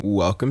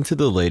Welcome to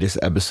the latest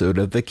episode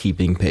of the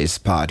Keeping Pace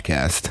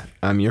podcast.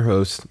 I'm your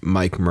host,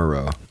 Mike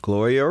Moreau.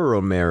 Gloria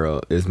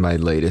Romero is my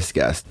latest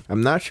guest.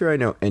 I'm not sure I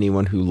know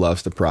anyone who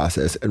loves the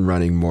process and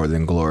running more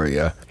than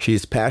Gloria. She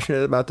is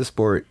passionate about the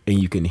sport,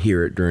 and you can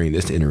hear it during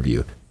this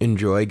interview.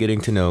 Enjoy getting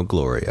to know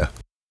Gloria.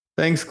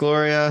 Thanks,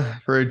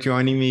 Gloria, for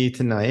joining me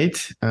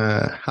tonight.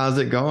 How's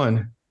it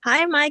going?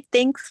 Hi, Mike.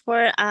 Thanks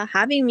for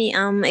having me.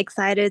 I'm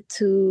excited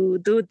to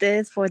do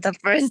this for the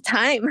first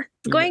time.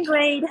 It's going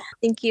great.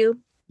 Thank you.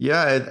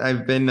 Yeah,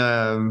 I've been,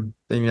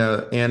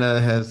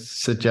 Anna has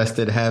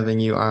suggested having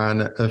you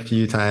on a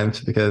few times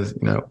because,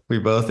 we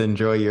both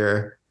enjoy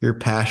your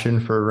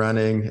passion for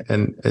running,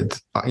 and it's,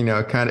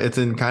 kind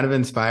of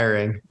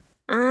inspiring.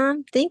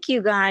 Thank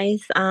you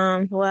guys.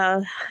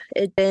 Well,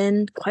 it's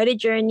been quite a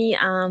journey.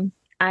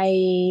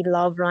 I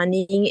love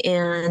running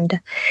and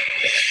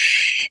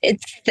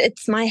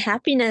it's my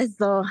happiness.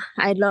 So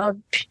I love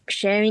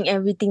sharing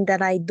everything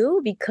that I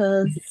do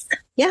because,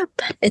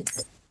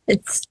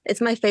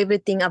 it's my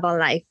favorite thing about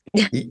life.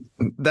 And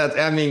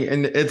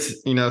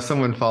it's,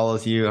 someone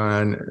follows you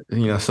on,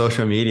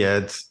 social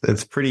media.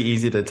 It's pretty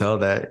easy to tell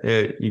that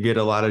you get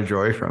a lot of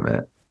joy from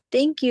it.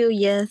 Thank you.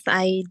 Yes,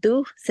 I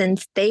do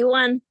since day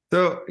one.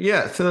 So,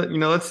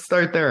 let's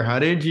start there. How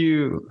did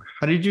you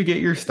get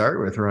your start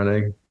with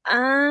running?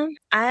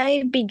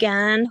 I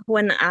began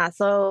when I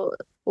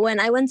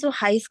went to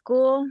high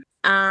school.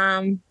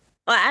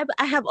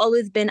 I have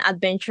always been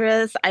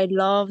adventurous. I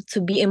love to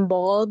be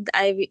involved.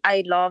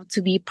 I love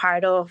to be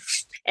part of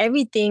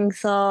everything.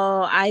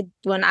 So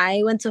when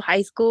I went to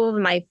high school,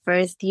 my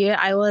first year,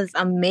 I was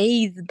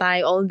amazed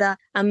by all the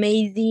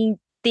amazing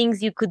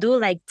things you could do,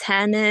 like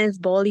tennis,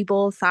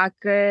 volleyball,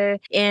 soccer,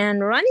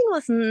 and running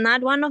was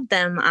not one of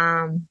them.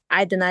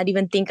 I did not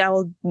even think I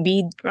would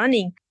be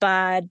running,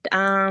 but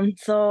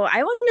so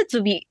I wanted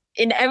to be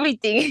in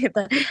everything.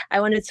 I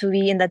wanted to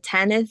be in the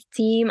tennis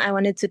team. I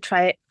wanted to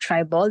try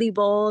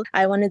volleyball.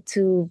 I wanted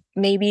to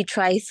maybe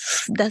try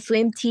the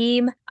swim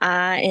team.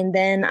 And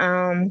then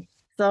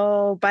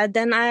but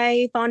then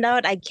I found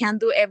out I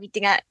can't do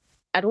everything at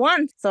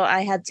once. So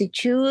I had to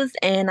choose,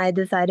 and I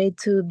decided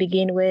to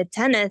begin with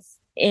tennis.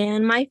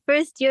 In my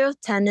first year of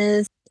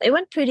tennis, it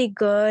went pretty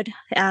good.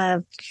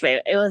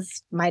 It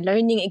was my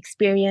learning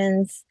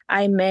experience.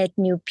 I met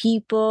new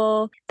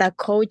people, the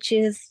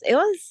coaches. It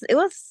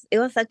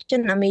was such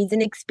an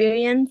amazing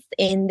experience.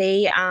 And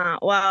they,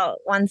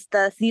 once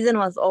the season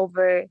was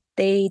over,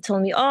 they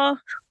told me, "Oh,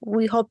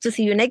 we hope to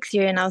see you next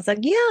year." And I was like,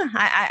 "Yeah,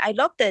 I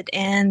loved it."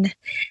 And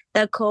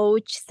the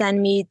coach sent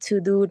me to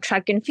do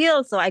track and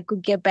field so I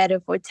could get better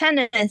for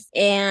tennis.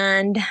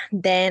 And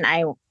then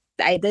I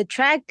did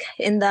track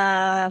in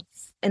the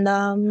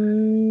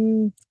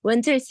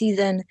winter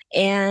season,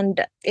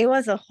 and it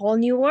was a whole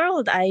new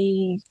world.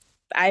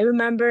 I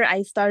remember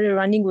I started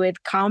running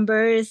with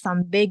Converse,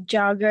 some big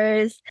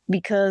joggers,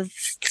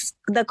 because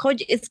the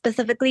coach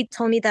specifically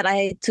told me that I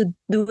had to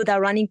do the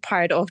running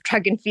part of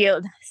track and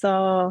field.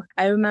 So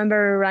I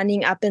remember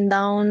running up and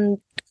down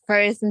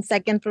first and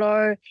second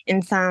floor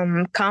in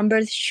some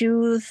Converse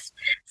shoes.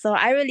 So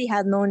I really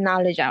had no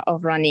knowledge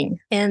of running.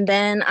 And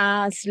then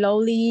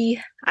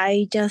slowly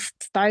I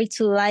just started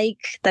to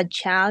like the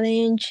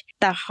challenge,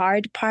 the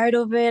hard part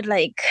of it.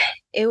 Like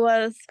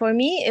for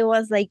me, it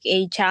was like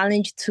a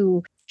challenge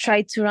to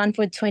try to run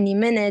for 20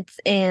 minutes.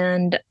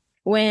 And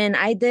when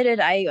I did it,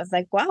 I was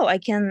like, wow, I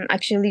can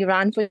actually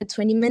run for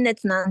 20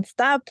 minutes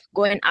nonstop,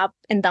 going up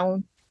and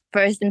down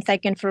first and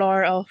second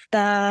floor of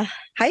the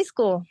high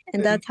school.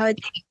 And that's how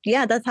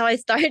I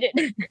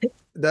started.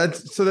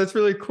 That's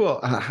really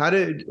cool.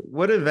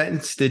 What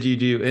events did you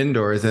do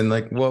indoors, and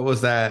like, what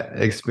was that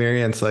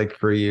experience like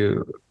for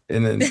you?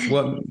 And then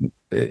what,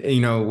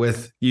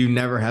 with you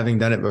never having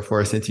done it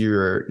before, since you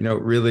were,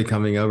 really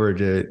coming over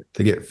to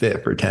get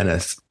fit for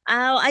tennis.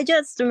 I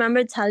just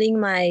remember telling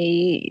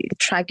my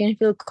track and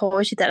field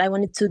coach that I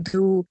wanted to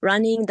do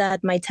running,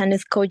 that my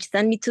tennis coach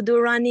sent me to do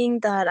running,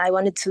 that I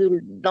wanted to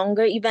do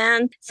longer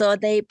event. So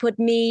they put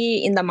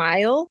me in the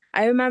mile.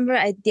 I remember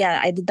I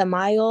did the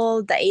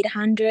mile, the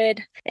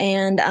 800,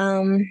 and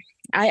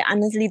I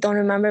honestly don't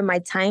remember my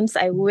times.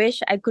 I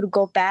wish I could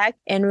go back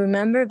and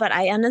remember, but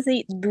I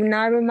honestly do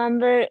not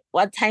remember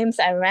what times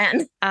I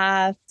ran.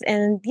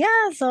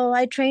 So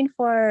I trained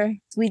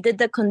we did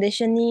the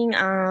conditioning.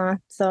 I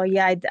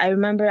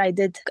remember I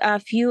did a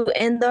few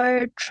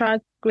indoor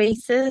track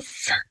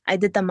races. I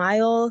did the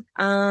mile.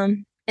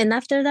 And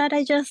after that,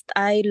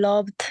 I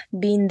loved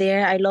being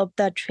there. I loved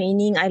the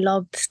training. I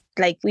loved,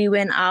 we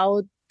went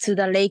out to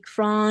the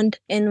lakefront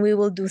and we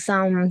will do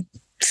some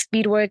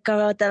speed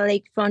workout, the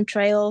lakefront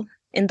trail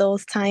in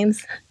those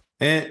times.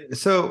 And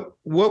so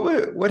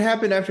what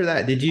happened after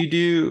that? Did you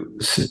do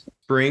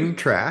spring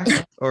track,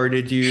 or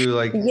did you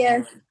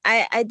Yes,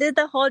 I did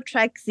the whole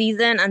track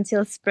season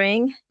until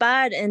spring,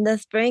 but in the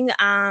spring,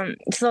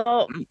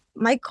 so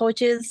my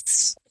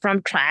coaches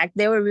from track,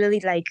 they were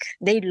really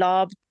they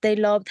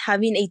loved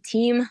having a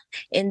team,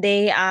 and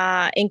they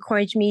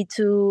encouraged me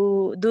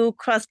to do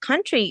cross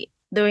country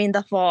during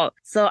the fall.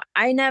 So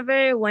I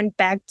never went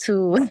back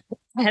to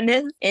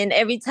tennis. And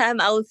every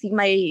time I would see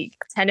my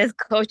tennis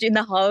coach in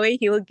the hallway,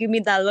 he would give me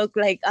that look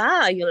like,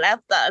 you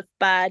left us.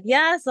 But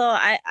yeah, so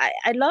I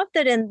loved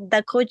it. And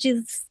the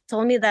coaches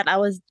told me that I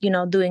was,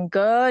 doing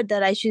good,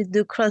 that I should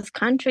do cross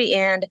country.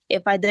 And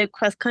if I did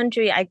cross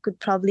country, I could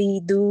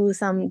probably do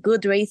some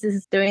good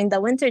races during the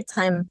winter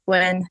time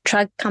when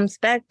track comes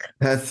back.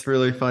 That's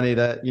really funny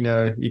that,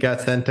 you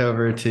got sent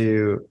over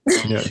to,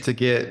 to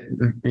get,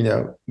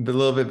 a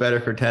little bit better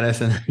for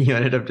tennis, and you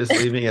ended up just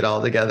leaving it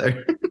all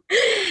together.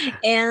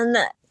 And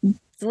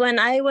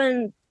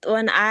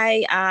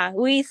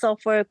so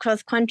for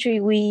cross country,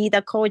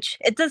 the coach,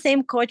 it's the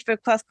same coach for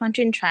cross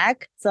country and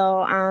track.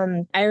 So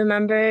I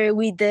remember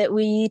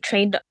we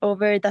trained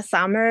over the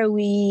summer.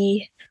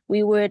 We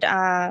would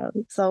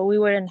so we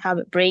wouldn't have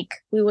a break.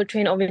 We would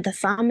train over the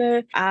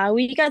summer.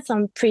 We got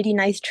some pretty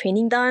nice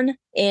training done.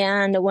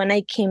 And when I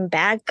came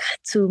back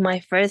to my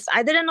first,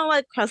 I didn't know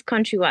what cross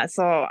country was.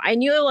 So I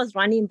knew it was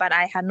running, but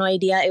I had no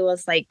idea it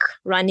was like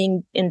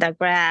running in the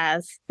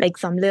grass, like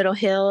some little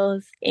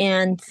hills.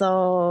 And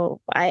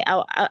so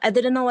I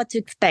didn't know what to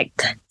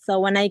expect. So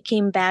when I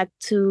came back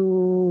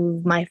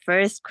to my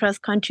first cross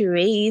country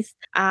race,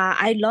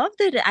 I loved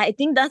it. I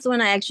think that's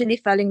when I actually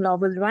fell in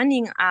love with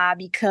running,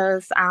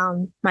 because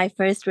my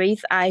first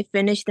race, I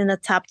finished in the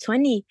top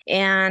 20,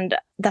 and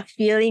the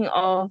feeling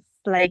of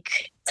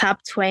like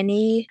top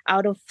 20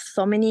 out of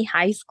so many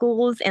high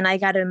schools, and I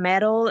got a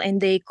medal and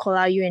they call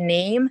out your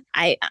name.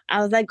 I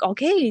was like,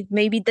 okay,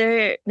 maybe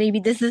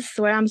this is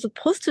where I'm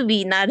supposed to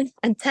be, not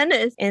in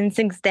tennis. And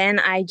since then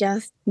I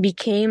just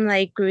became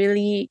like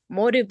really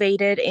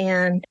motivated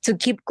and to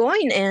keep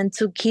going and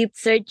to keep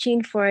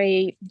searching for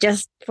a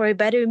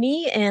better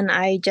me. And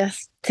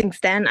since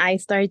then I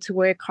started to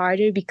work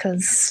harder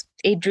because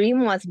a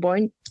dream was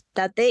born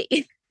that day.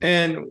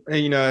 And,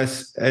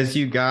 as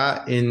you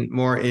got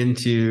more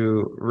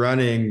into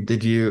running,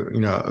 did you,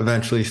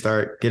 eventually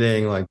start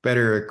getting like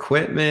better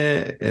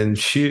equipment and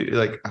shoot?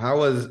 Like,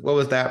 what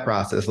was that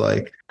process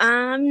like?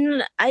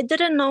 I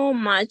didn't know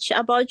much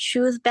about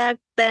shoes back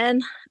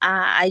then.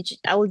 I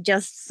would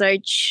just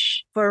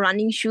search for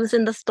running shoes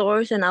in the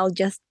stores and I'll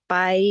just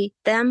buy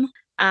them.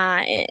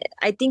 I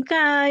think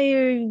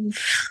the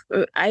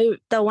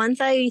ones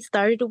I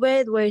started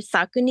with were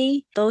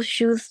Saucony. Those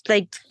shoes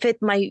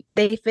fit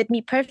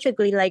me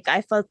perfectly. Like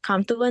I felt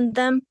comfortable in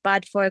them.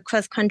 But for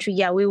cross country,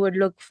 yeah, we would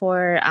look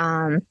for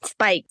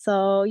spike.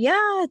 So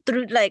yeah,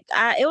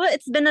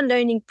 it's been a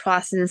learning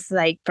process,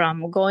 like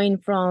from going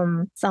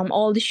from some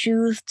old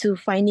shoes to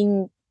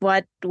finding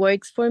what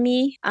works for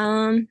me.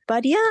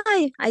 But yeah,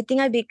 I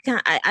think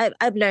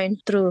I've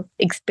learned through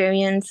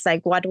experience,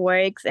 like what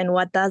works and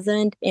what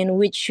doesn't, and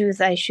which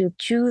shoes I should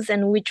choose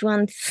and which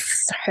ones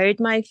hurt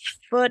my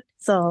foot.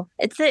 So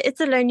it's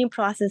a learning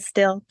process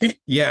still.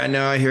 Yeah,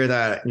 no, I hear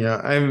that.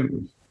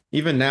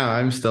 Even now,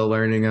 I'm still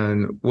learning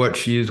on what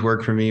shoes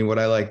work for me, what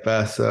I like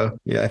best. So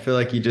yeah, I feel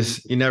like you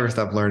never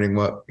stop learning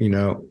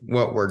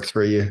what works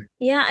for you.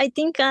 Yeah, I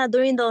think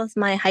during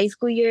my high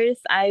school years,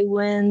 I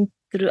went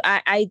through,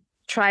 I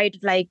tried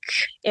like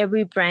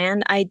every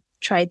brand. I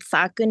tried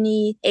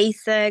Saucony,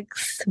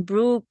 Asics,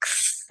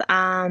 Brooks,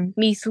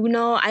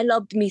 Mizuno. I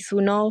loved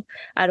Mizuno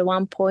at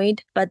one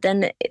point, but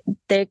then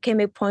there came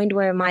a point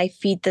where my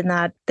feet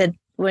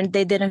when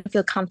they didn't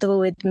feel comfortable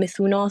with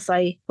Mizuno, so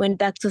I went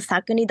back to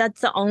Saucony. That's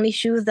the only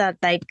shoes that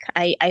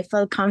I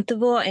felt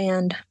comfortable,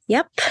 and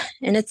yep,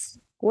 and it's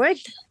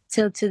worked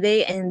till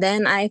today. And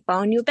then I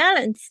found New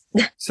Balance.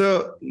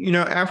 So,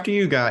 after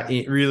you got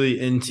really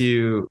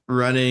into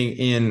running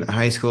in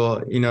high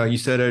school, you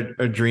said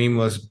a dream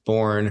was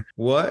born.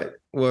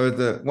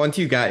 Once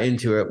you got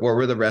into it, what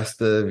were the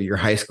rest of your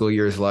high school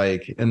years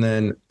like? And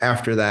then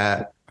after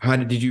that,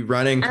 did you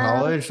run in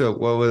college? So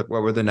what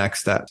were the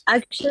next steps?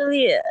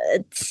 Actually,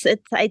 it's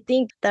I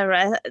think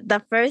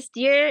the first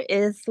year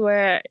is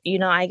where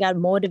I got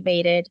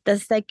motivated. The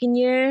second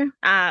year,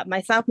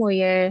 my sophomore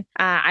year,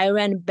 I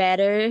ran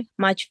better,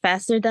 much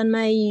faster than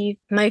my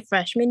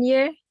freshman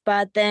year.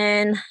 But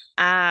then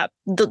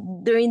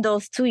during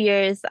those 2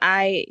 years,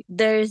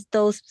 there's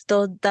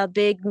the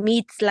big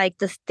meets, like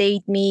the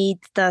state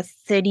meets, the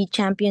city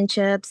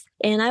championships,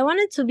 and I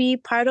wanted to be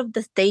part of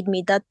the state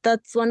meet.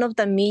 That's one of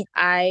the meets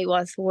I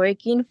was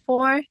working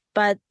for.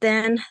 But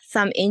then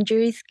some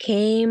injuries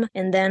came,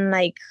 and then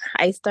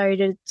I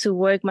started to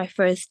work my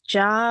first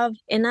job,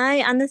 and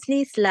I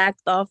honestly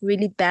slacked off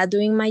really bad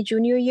during my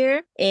junior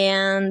year.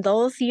 And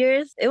those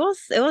years, it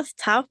was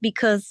tough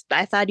because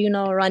I thought,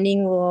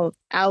 running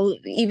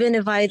even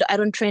if I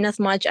don't train as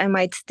much, I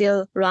might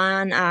still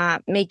run,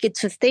 make it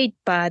to state.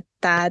 But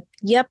that,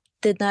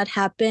 did not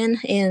happen.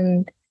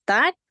 And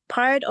that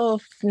part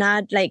of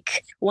not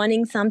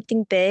wanting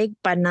something big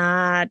but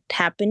not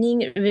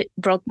happening, it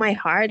broke my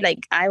heart.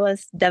 I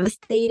was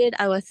devastated,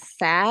 I was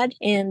sad,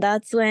 and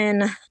that's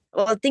when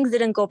things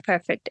didn't go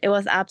perfect. It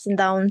was ups and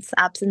downs.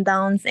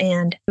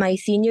 And my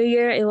senior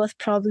year, it was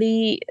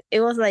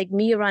like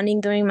me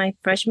running during my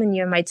freshman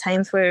year. My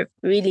times were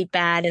really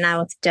bad, and I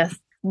was just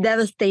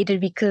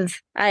devastated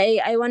because I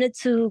wanted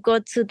to go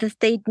to the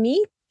state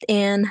meet,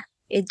 and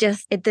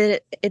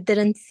it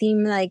didn't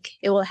seem like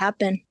it will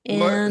happen.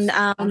 And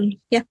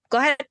yeah, go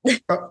ahead.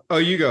 Oh,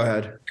 you go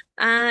ahead.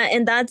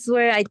 And that's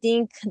where I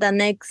think the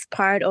next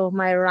part of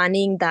my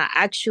running, the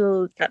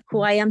actual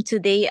who I am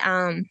today,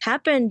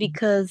 happened,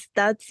 because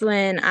that's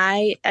when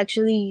I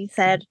actually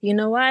said, you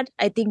know what,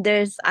 I think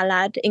there's a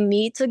lot in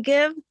me to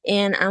give.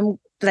 And I'm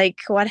like,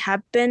 what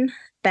happened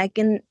back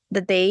in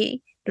the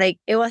day, like,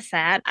 it was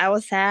sad. I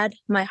was sad.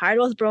 My heart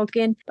was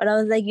broken. But I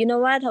was like, you know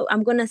what?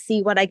 I'm going to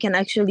see what I can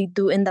actually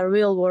do in the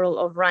real world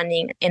of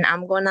running. And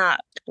I'm going to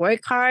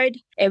work hard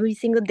every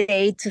single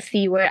day to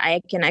see where I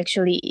can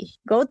actually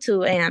go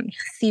to and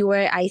see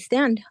where I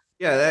stand.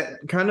 Yeah,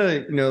 that kind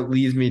of,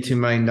 leads me to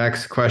my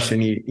next question.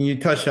 You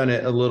touched on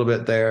it a little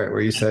bit there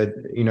where you said,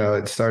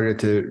 it started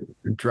to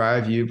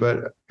drive you,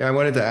 but I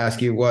wanted to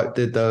ask you, what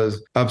did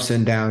those ups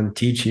and downs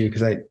teach you?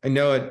 Because I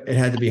know it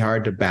had to be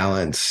hard to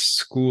balance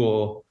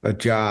school, a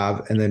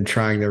job, and then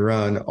trying to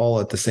run all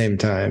at the same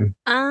time.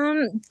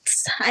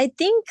 I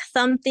think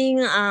something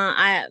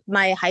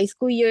my high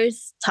school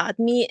years taught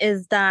me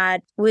is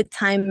that with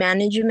time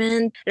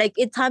management, like,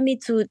 it taught me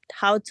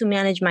how to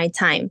manage my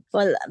time.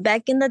 Well,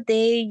 back in the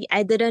day,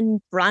 I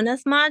didn't run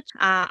as much.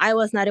 I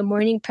was not a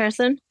morning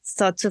person.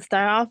 So to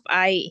start off,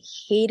 I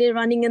hated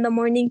running in the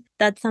morning.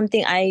 That's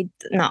something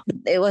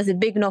it was a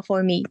big no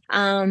for me.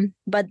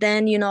 But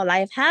then,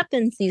 life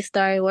happens. You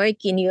start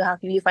working,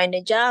 you find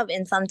a job,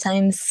 and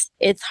sometimes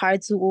it's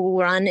hard to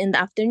run in the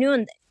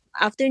afternoon.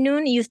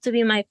 Afternoon used to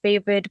be my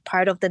favorite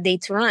part of the day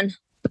to run.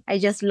 I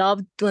just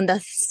loved when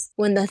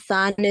the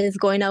sun is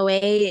going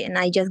away and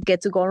I just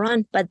get to go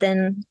run. But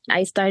then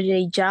I started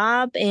a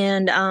job,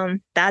 and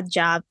that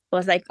job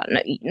was like,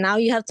 now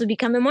you have to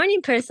become a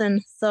morning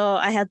person. So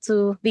I had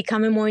to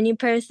become a morning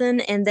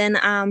person. And then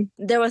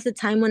there was a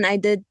time when I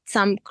did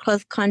some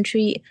cross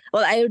country.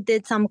 Well, I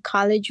did some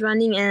college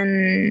running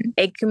in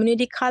a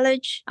community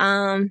college.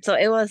 So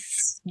it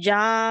was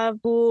job,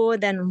 school,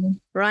 then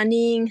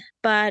running.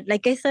 But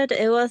like I said,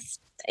 it was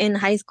in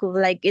high school,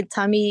 like, it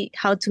taught me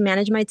how to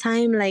manage my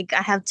time. Like,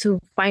 I have to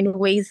find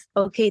ways.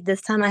 Okay, this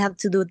time I have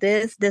to do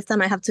this. This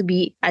time I have to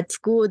be at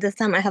school. This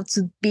time I have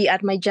to be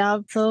at my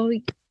job. So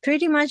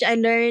pretty much I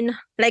learned,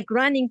 like,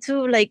 running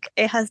too, like,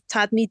 it has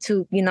taught me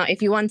to,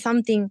 if you want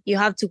something, you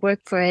have to work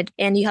for it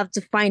and you have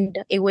to find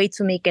a way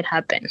to make it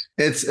happen.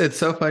 It's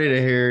so funny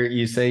to hear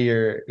you say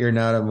you're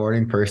not a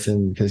morning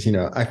person, because,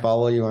 I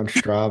follow you on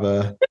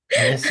Strava.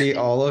 I see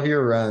all of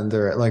your runs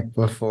are like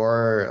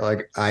before,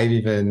 like, I've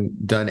even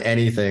done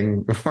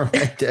anything before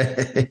my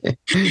day.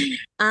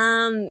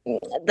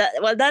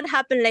 That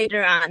happened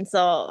later on.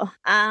 So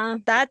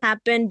that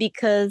happened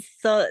because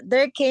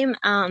there came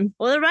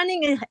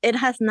running, it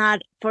has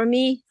not, for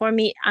me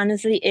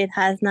honestly, it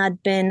has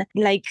not been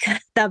like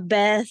the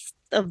best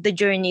of the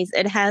journeys.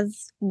 It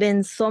has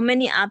been so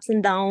many ups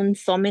and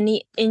downs,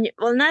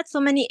 not so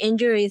many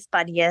injuries,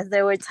 but yes,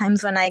 there were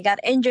times when I got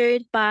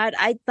injured. But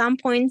at some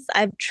points,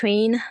 I've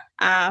trained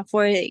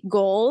for a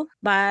goal,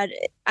 but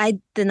I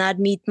did not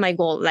meet my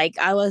goal. Like,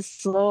 I was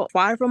so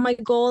far from my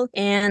goal.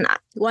 And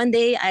one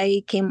day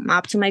I came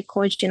up to my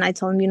coach and I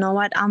told him, you know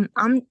what, I'm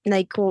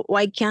like,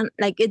 why can't,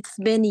 like, it's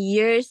been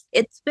years.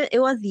 It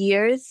was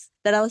years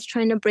that I was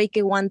trying to break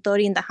a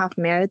 1:30 in the half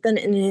marathon.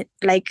 And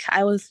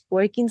I was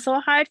working so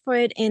hard for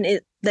it. And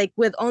it, like,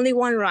 with only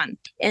one run,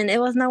 and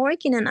it was not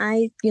working. And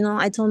I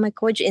told my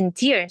coach in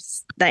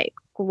tears, like,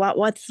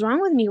 what's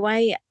wrong with me?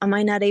 Why am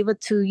I not able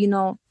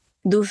to,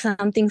 do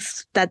something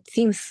that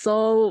seems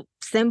so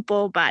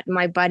simple, but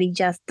my body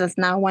just does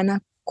not want to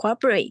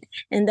cooperate?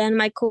 And then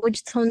my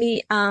coach told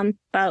me,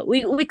 but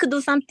we could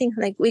do something.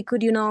 Like, we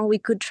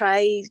could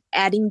try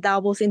adding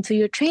doubles into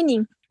your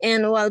training.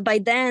 And well, by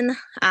then,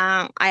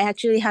 I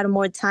actually had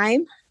more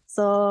time.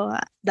 So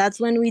that's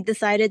when we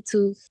decided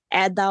to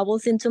add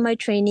doubles into my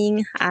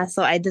training.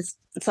 So I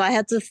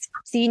had to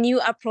see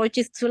new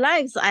approaches to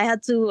life. So I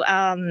had to,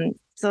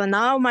 so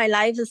now my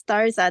life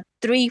starts at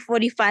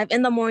 3:45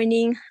 in the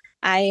morning.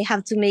 I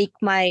have to make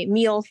my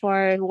meal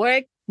for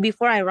work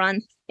before I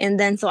run. And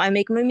then, so I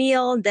make my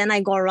meal, then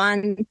I go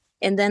run.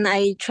 And then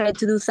I try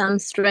to do some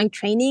strength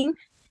training.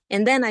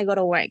 And then I go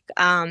to work.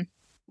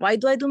 Why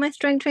do I do my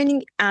strength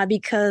training?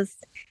 Because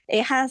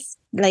it has,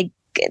 like,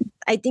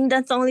 I think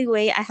that's the only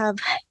way I have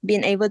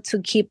been able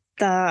to keep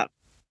the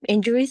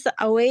injuries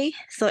away.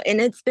 So, and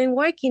it's been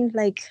working.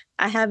 Like,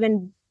 I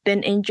haven't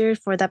been injured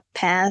for the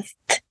past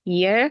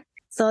year.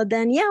 So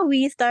then, yeah,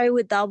 we started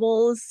with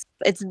doubles.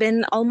 It's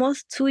been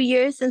almost 2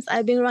 years since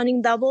I've been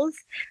running doubles.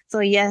 So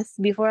yes,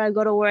 before I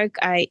go to work,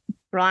 I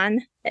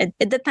run. It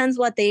depends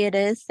what day it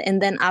is.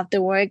 And then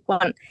after work,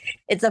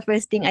 it's the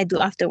first thing I do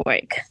after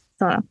work.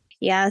 So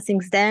yeah,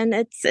 since then,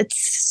 it's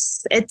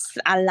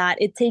a lot.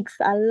 It takes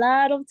a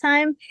lot of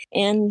time.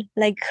 And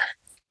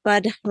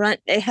but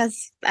I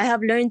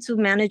have learned to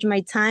manage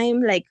my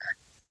time. Like,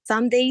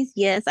 some days,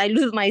 yes, I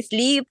lose my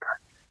sleep.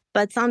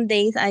 But some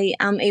days I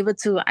am able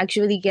to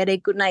actually get a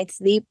good night's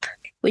sleep,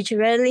 which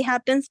rarely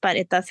happens, but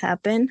it does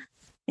happen.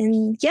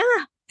 And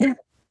yeah.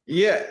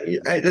 Yeah,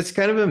 that's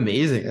kind of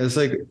amazing. It's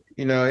like,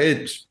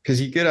 it's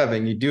because you get up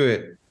and you do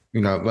it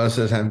most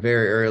of the time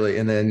very early,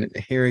 and then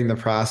hearing the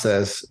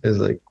process is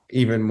like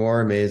even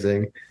more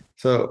amazing.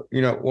 So,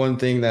 one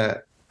thing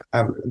that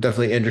I'm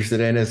definitely interested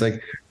in is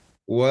like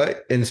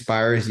what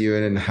inspires you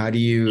and how do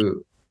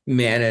you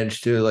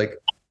manage to like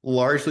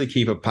largely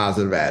keep a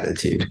positive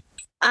attitude?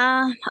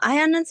 I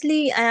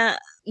honestly,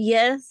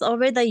 yes,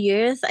 over the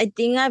years, I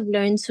think I've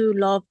learned to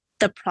love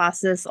the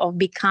process of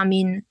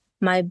becoming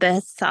my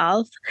best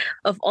self,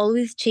 of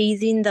always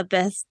chasing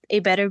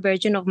a better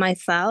version of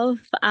myself.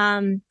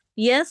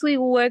 Yes, we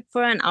work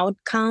for an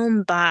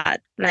outcome,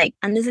 but like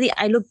honestly,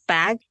 I look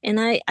back and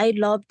I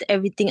loved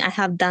everything I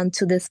have done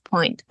to this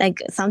point.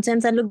 Like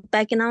sometimes I look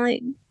back and I'm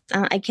like,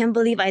 I can't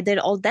believe I did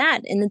all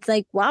that. And it's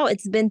like, wow,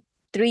 it's been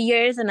 3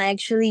 years and I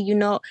actually,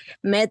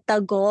 met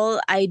the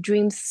goal I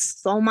dreamed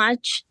so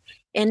much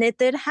and it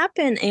did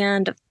happen.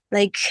 And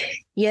like,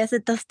 yes,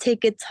 it does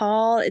take a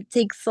toll. It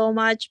takes so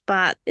much,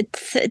 but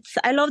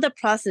I love the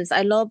process.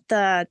 I love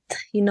that,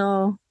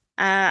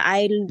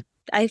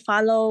 I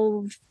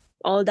follow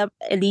all the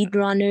elite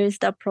runners,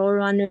 the pro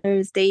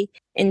runners. They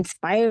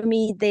inspire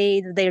me.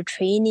 Their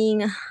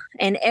training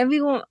and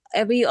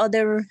every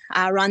other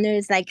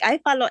runners. Like I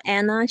follow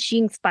Anna. She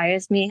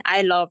inspires me.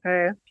 I love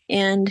her.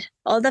 And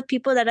all the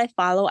people that I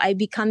follow, I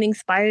become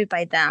inspired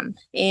by them.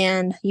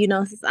 And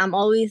I'm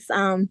always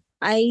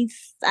I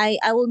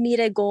will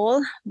meet a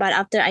goal, but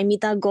after I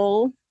meet a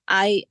goal,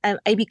 I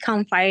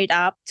become fired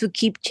up to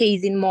keep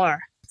chasing more.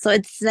 So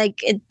it's like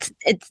it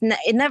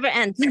never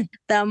ends.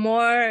 The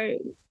more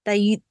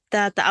that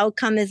the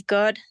outcome is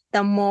good,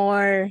 the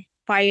more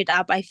fired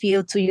up I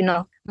feel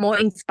to more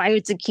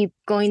inspired to keep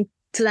going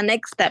to the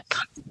next step.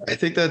 I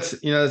think that's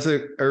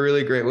a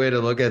really great way to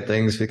look at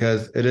things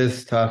because it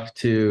is tough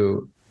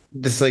to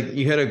just like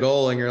you hit a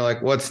goal and you're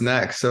like, what's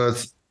next? So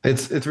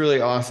it's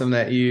really awesome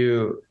that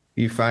you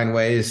find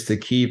ways to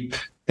keep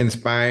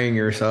inspiring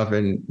yourself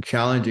and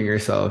challenging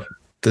yourself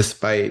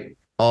despite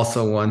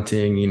also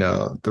wanting,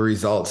 the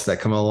results that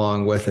come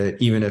along with it,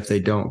 even if they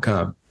don't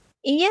come.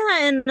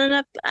 Yeah, and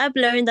then I've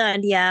learned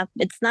that you're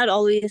not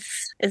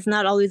always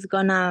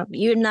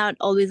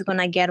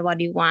gonna get what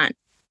you want.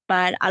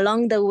 But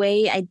along the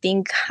way, I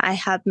think I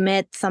have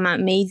met some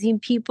amazing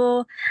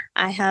people.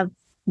 I have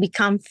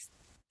become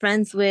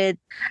friends with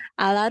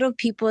a lot of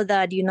people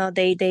that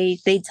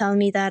they tell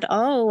me that,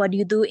 oh, what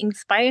you do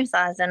inspires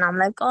us, and I'm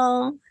like,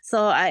 oh.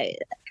 So I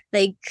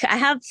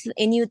have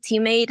a new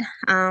teammate.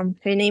 Her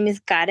name is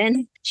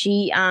Karen.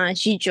 She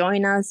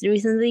joined us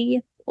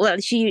recently. Well,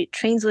 she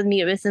trains with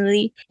me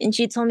recently, and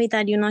she told me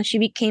that she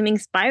became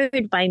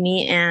inspired by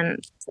me, and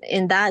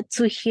in that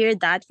to hear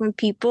that from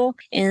people.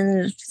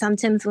 And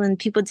sometimes when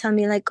people tell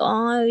me like,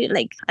 oh,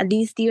 like at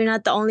least you're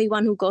not the only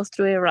one who goes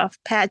through a rough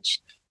patch,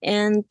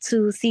 and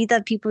to see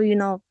that people,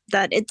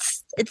 that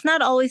it's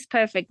not always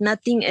perfect.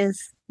 Nothing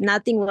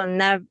will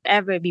never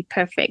ever be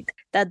perfect.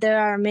 That there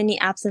are many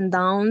ups and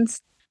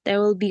downs. There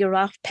will be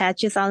rough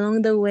patches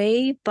along the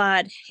way,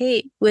 but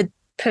hey, with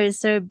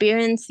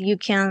perseverance, you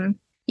can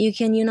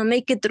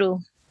make it through.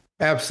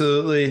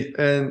 Absolutely.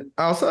 And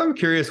also I'm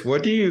curious,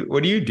 what do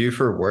you do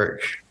for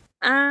work?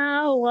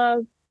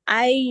 Well,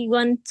 I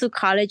went to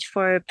college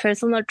for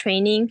personal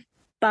training,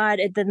 but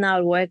it did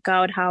not work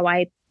out how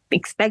I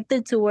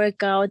expected to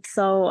work out.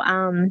 So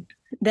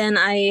then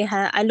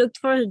I looked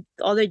for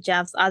other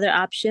jobs, other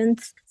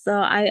options. So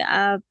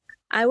I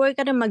work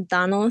at a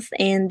McDonald's,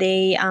 and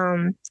they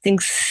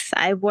since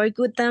I work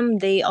with them,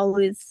 they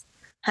always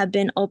have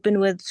been open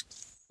with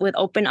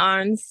open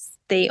arms.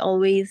 They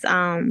always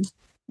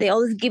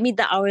give me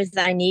the hours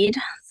that I need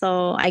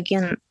so I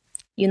can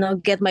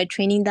get my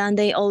training done.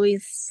 They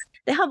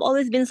have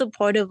always been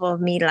supportive of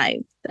me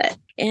like that.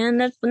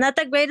 And it's not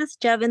the greatest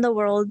job in the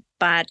world,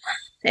 but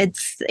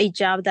it's a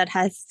job that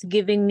has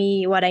given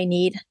me what I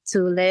need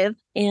to live.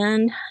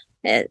 And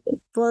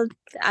well,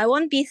 I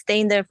won't be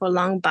staying there for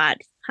long, but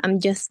I'm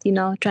just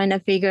trying to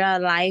figure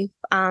out life.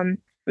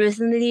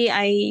 Recently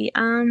I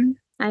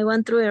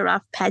went through a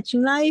rough patch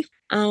in life.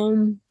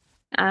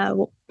 Uh,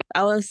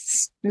 I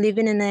was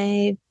living in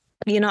I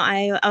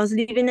was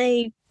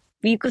living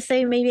you could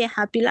say maybe a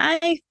happy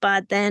life,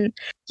 but then,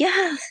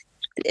 yeah,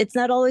 it's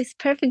not always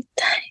perfect.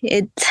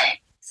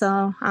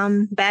 So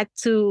I'm back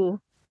to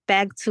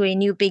a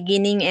new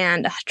beginning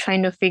and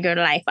trying to figure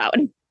life out.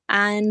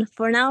 And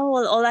for now,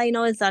 well, all I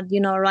know is that,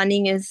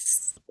 running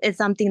is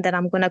something that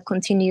I'm going to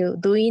continue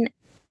doing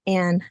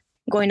and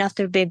going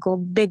after big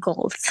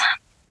goals.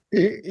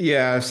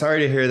 Yeah, sorry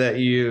to hear that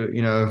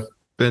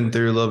been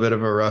through a little bit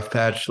of a rough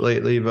patch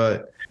lately,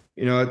 but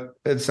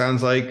it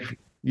sounds like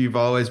you've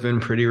always been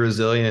pretty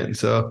resilient.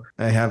 So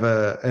I have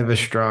a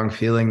strong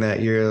feeling that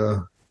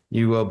you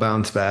will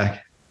bounce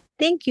back.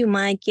 Thank you,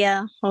 Mike.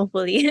 Yeah,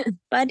 hopefully.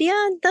 But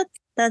yeah,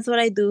 that's what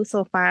I do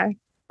so far,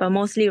 but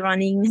mostly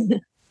running.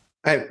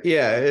 It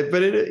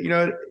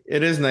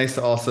is nice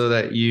to also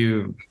that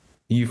you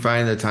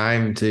find the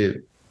time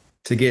to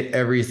get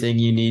everything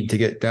you need to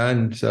get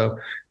done. So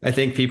I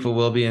think people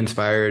will be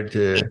inspired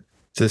to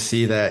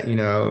see that,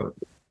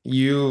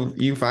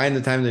 you find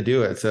the time to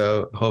do it.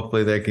 So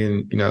hopefully they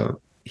can,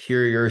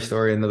 hear your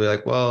story and they'll be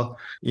like, well,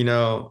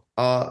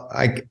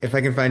 if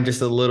I can find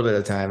just a little bit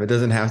of time, it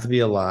doesn't have to be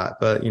a lot,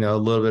 but a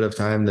little bit of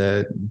time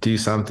to do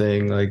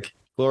something like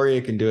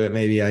Gloria can do it.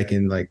 Maybe I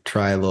can like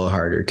try a little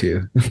harder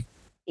too.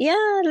 Yeah,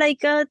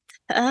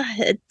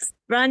 it's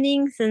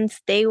running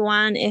since day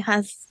one. It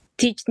has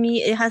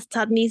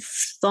taught me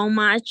so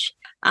much.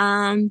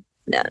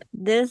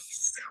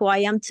 This who I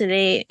am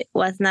today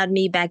was not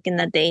me back in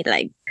the day.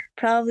 Like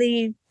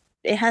probably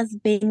it has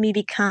made me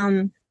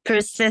become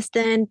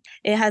persistent.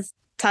 It has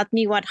taught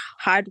me what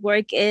hard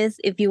work is.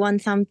 If you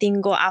want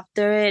something, go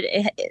after it.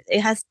 It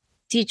has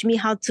teach me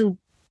how to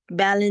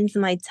balance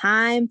my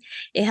time.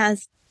 It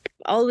has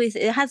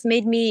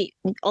made me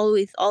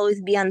always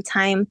be on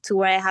time to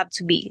where I have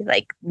to be,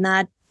 like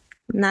not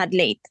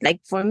late, like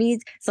for me.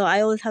 So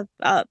I always have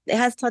it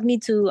has taught me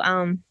to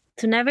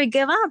never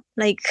give up,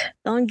 like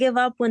don't give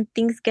up when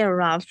things get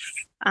rough.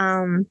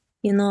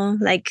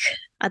 Like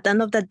at the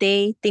end of the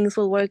day things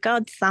will work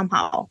out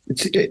somehow.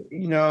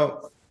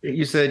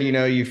 You said,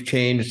 you've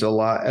changed a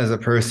lot as a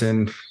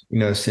person,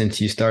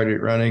 since you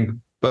started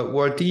running. But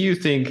what do you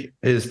think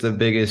is the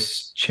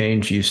biggest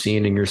change you've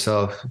seen in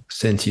yourself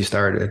since you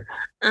started?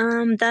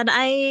 That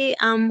I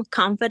am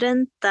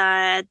confident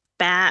that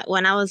back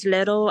when I was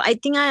little, I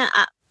think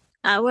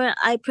where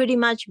I pretty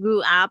much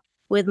grew up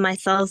with my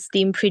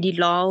self-esteem pretty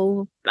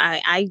low.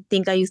 I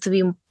think I used to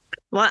be,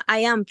 well, I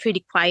am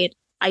pretty quiet.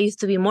 I used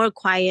to be more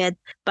quiet,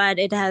 but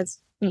it has,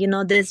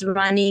 this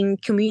running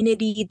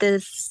community,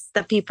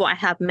 the people I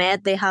have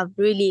met, they have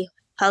really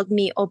helped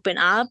me open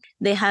up.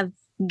 They have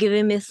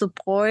given me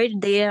support.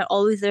 They are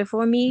always there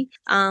for me.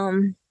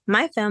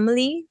 My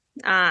family,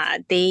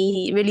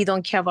 they really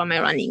don't care about my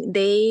running.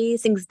 They,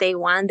 since day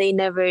one, they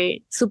never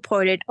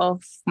supported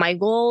of my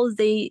goals.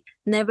 They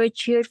never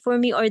cheered for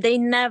me, or they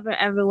never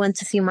ever went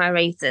to see my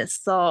races.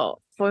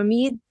 So for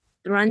me,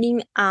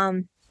 running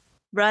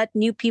brought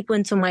new people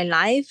into my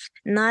life.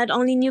 Not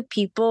only new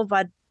people,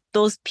 but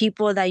those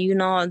people that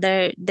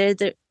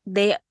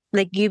they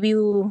like give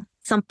you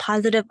some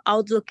positive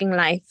outlook in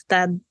life.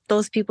 That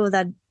those people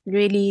that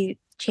really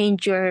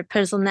change your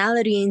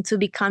personality into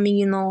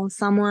becoming,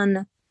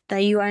 someone that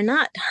you are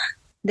not.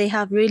 They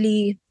have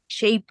really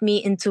shaped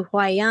me into who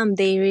I am.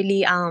 They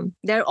really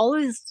they're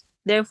always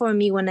there for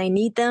me when I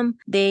need them.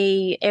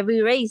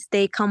 Every race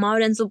they come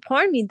out and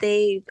support me.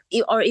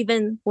 Or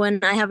even when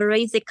I have a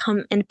race, they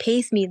come and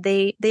pace me.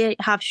 They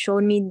have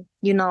shown me,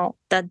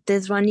 that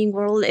this running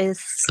world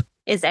is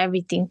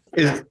everything.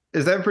 Is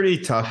that pretty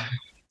tough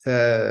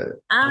to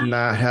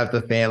not have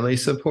the family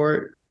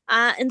support?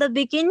 In the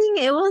beginning,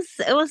 it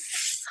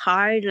was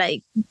hard.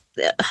 Like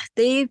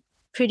they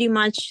pretty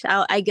much,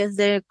 I guess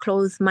they're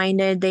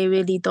closed-minded. They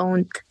really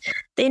don't.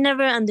 They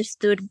never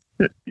understood.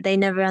 They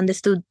never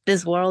understood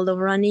this world of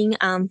running.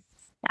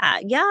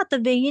 Yeah, at the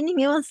beginning,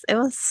 it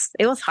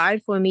was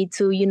hard for me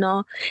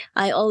to.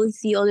 I always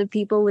see other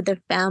people with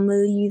their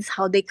families,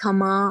 how they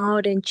come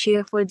out and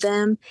cheer for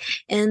them,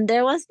 and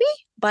there was me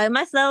by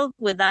myself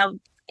without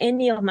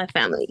any of my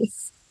family.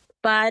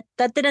 But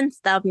that didn't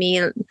stop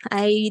me.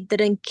 I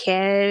didn't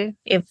care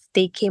if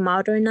they came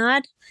out or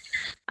not.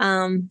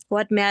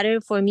 What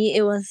mattered for me,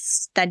 it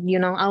was that,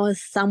 I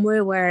was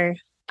somewhere where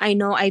I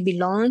know I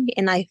belong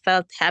and I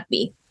felt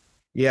happy.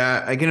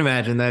 Yeah, I can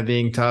imagine that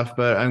being tough,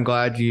 but I'm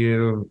glad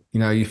you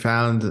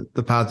found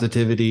the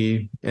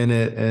positivity in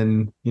it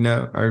and,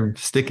 are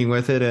sticking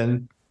with it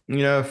and,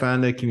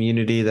 found a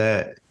community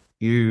that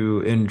you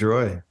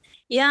enjoy.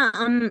 Yeah,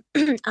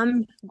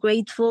 I'm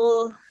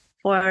grateful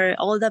for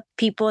all the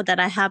people that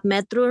I have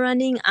met through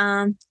running.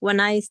 When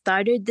I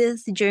started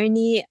this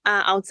journey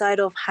outside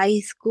of high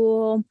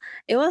school,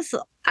 it was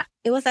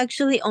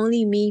actually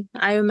only me.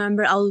 I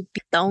remember I would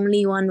be the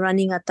only one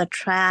running at the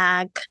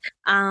track.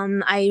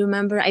 I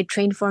remember I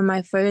trained for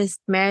my first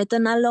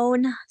marathon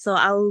alone. So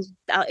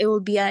it will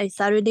be a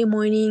Saturday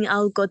morning.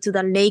 I'll go to the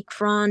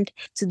lakefront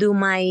to do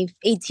my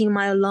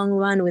 18-mile long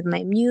run with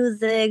my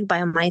music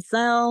by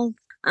myself.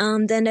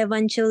 Then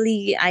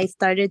eventually I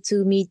started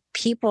to meet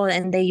people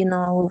and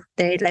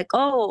they're like,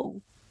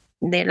 oh,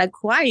 they're like,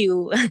 who are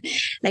you?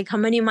 Like, how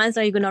many miles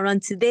are you going to run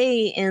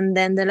today? And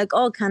then they're like,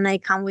 oh, can I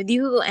come with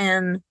you?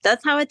 And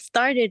that's how it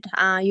started,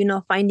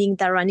 finding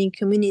the running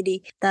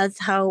community. That's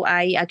how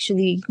I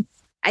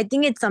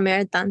think it's a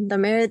marathon. The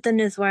marathon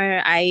is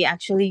where I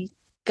actually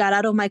got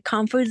out of my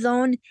comfort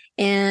zone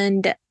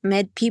and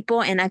met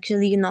people and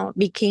actually,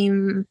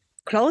 became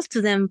close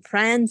to them,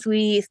 friends.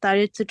 We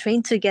started to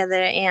train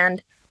together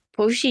and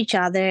push each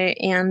other,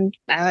 and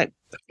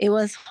it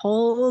was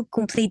whole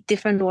complete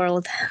different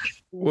world.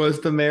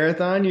 Was the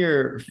marathon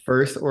your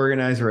first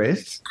organized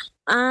race?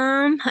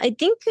 I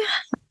think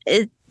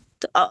it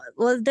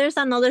there's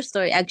another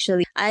story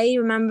actually. I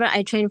remember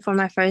I trained for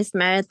my first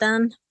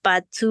marathon,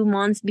 but 2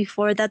 months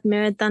before that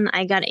marathon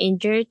I got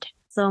injured,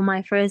 so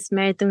my first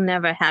marathon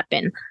never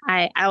happened.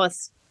 I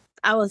was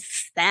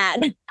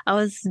sad. I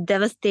was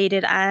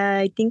devastated.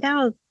 I think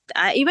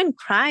I even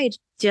cried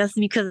just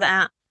because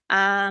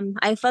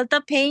I felt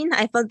the pain,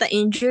 I felt the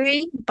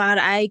injury, but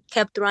I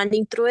kept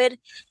running through it.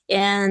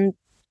 And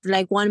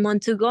like 1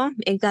 month ago,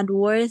 it got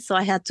worse. So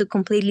I had to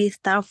completely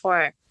stop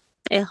for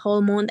a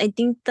whole month. I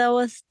think that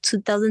was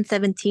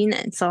 2017.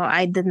 And so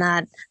I did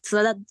not,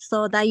 so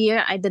that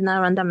year I did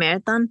not run the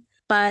marathon.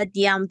 But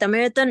yeah, the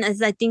marathon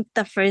is, I think,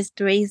 the first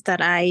race that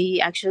I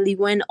actually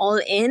went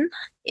all in,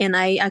 and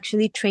I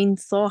actually trained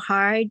so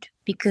hard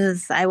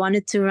because I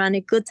wanted to run a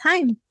good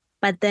time.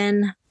 But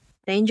then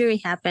the injury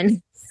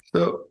happened.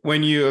 So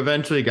when you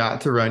eventually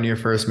got to run your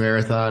first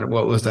marathon,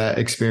 what was that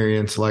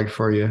experience like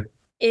for you?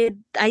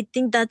 I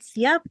think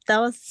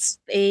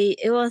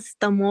it was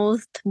the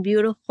most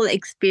beautiful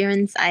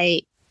experience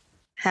I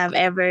have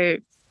ever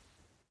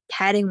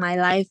had in my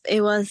life. It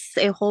was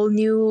a whole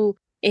new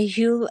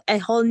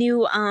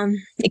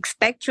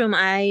spectrum.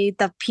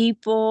 The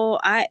people,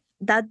 I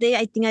that day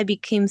I think I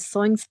became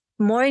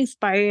more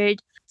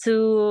inspired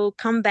to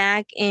come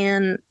back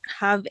and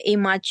have a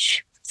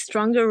much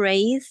stronger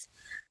race.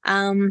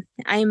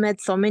 I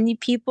met so many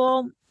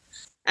people.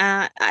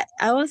 I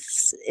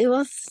was it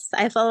was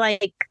I felt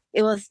like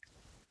it was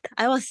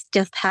I was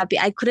just happy.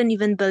 I couldn't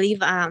even believe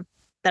that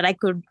I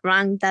could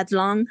run that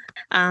long.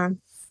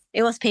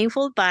 It was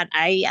painful, but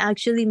I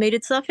actually made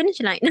it to the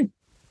finish line.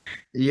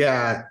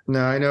 Yeah,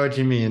 no, I know what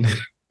you mean.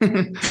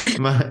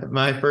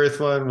 My first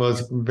one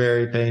was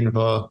very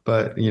painful,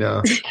 but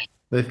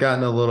they've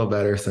gotten a little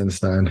better since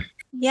then.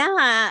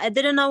 Yeah, I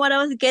didn't know what I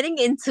was getting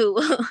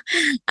into.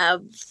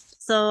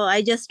 So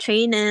I just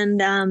trained,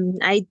 and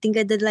I think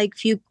I did like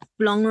few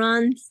long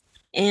runs,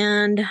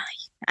 and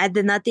I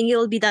did not think it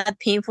would be that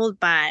painful,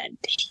 but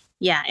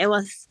yeah, it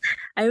was.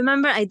 I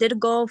remember I did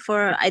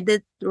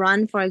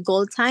run for a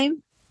goal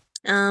time.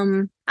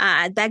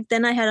 Back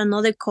then I had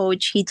another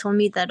coach. He told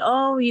me that,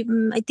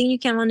 I think you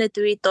can run a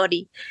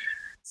 3:30.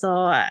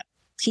 So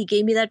he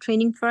gave me that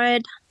training for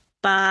it.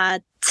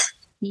 But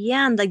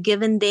yeah, on the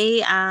given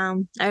day, I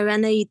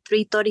ran a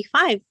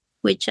 3:35,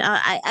 which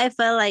I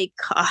felt like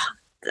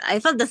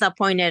I felt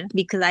disappointed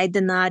because I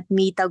did not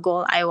meet the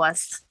goal I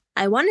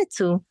wanted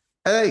to.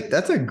 Hey,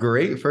 that's a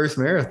great first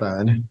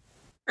marathon.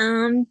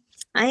 Um,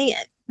 I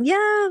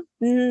yeah,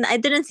 I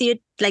didn't see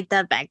it like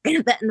that back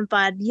then,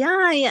 but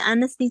yeah,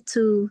 honestly,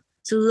 to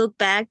look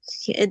back,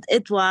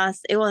 it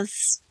was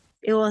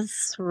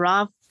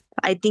rough.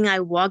 I think I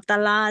walked a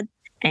lot,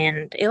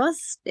 and it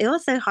was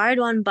a hard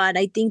one. But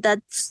I think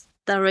that's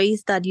the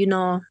race that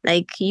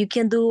like you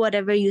can do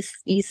whatever you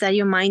set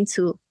your mind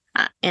to.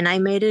 And I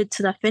made it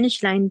to the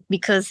finish line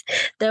because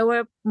there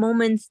were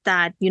moments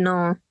that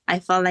I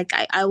felt like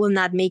I will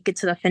not make it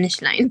to the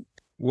finish line.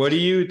 What do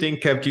you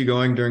think kept you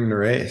going during the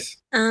race?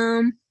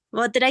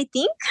 What did I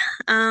think?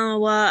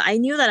 Well, I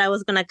knew that I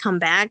was gonna come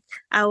back.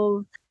 I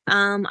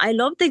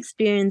loved the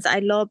experience. I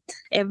loved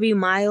every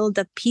mile,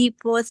 the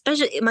people,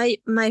 especially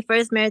my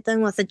first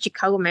marathon was a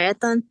Chicago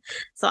marathon.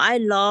 So I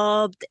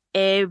loved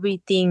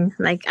everything.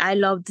 Like I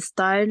loved the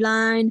start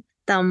line,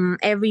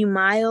 every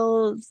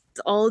mile,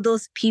 all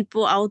those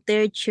people out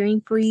there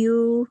cheering for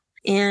you.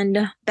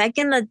 And back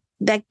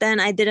then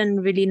I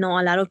didn't really know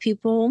a lot of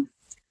people.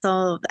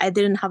 So I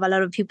didn't have a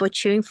lot of people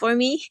cheering for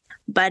me.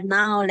 But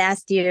now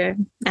last year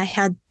I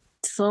had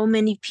so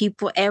many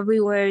people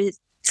everywhere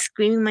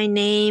screaming my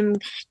name,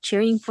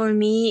 cheering for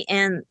me,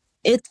 and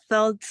it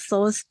felt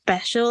so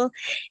special.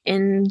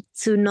 And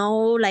to know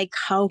like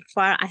how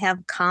far I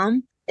have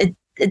come, it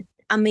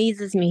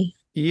amazes me.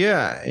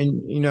 Yeah,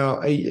 and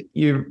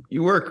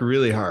you work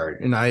really hard,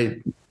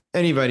 and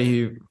anybody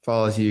who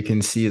follows you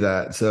can see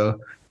that. So,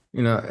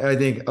 I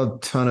think a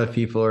ton of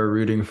people are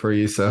rooting for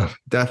you. So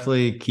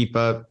definitely keep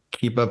up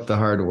the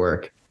hard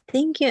work.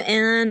 Thank you.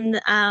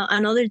 And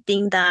another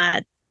thing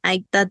that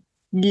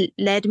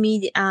led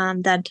me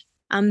that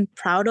I'm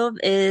proud of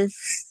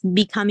is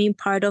becoming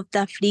part of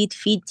the Fleet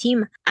Feet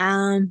team.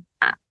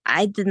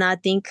 I did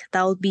not think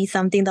that would be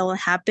something that will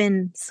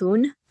happen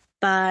soon.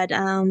 But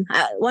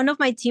one of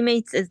my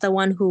teammates is the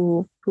one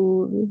who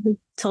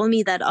told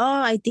me that,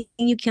 I think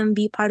you can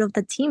be part of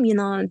the team.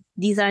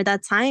 These are the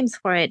times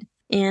for it.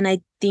 And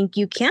I think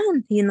you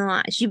can.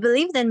 She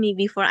believed in me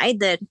before I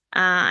did.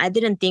 I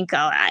didn't think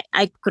I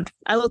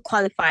would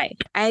qualify.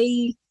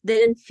 I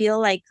didn't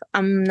feel like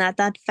I'm not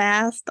that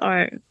fast,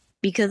 or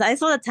because I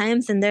saw the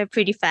times and they're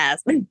pretty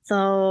fast.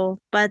 So,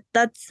 but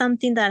that's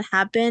something that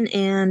happened,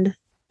 and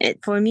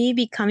for me,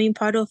 becoming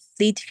part of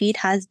Fleet Feet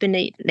has been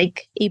a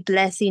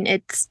blessing.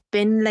 It's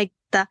been like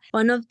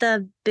one of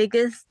the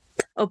biggest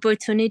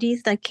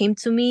opportunities that came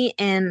to me,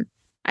 and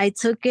I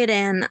took it,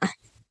 and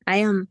I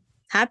am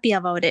happy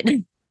about it.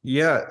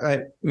 Yeah,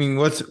 I mean,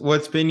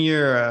 what's been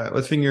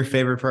your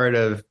favorite part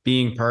of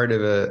being part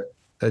of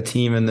a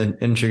team in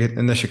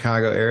the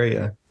Chicago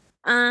area?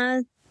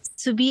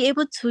 To be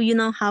able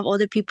to have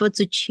other people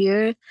to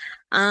cheer,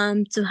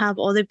 to have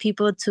other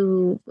people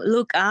to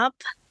look up,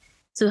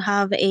 to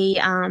have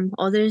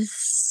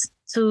others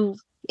to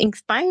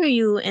inspire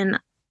you. And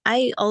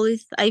I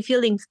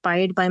feel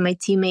inspired by my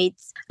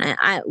teammates.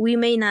 We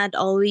may not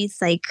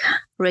always like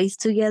race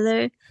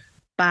together,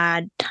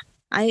 but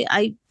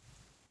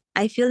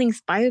I feel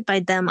inspired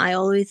by them. I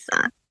always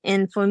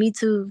and for me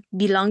to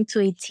belong to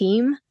a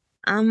team,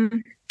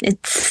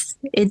 it's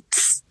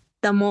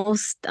the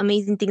most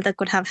amazing thing that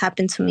could have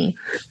happened to me.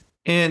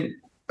 And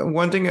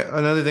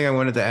another thing I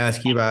wanted to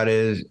ask you about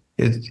is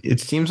it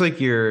seems like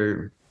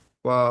you're,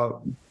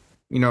 well,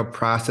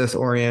 process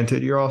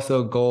oriented. You're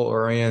also goal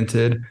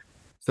oriented.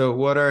 So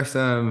what are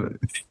some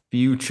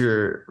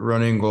future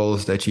running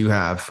goals that you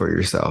have for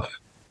yourself?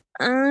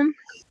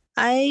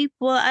 I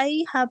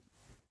have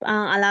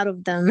a lot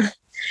of them.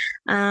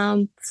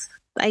 Um,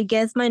 I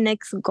guess my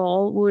next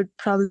goal would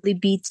probably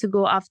be to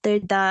go after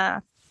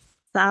the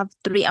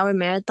 3-hour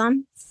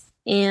marathon,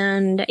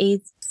 and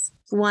it's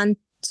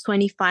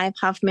 1:25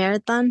 half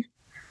marathon.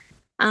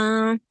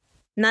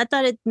 Not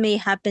that it may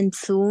happen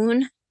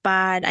soon,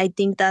 but I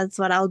think that's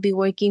what I'll be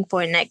working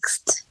for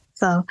next.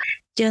 So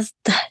just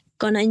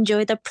gonna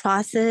enjoy the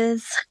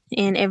process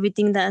and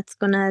everything that's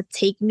gonna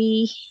take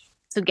me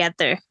to get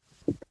there.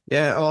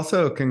 Yeah.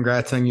 Also,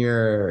 congrats on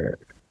your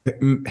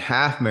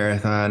half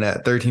marathon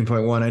at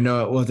 13.1. I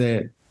know it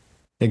wasn't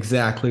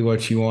exactly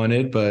what you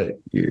wanted, but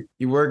you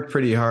worked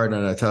pretty hard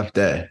on a tough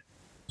day.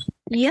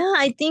 Yeah,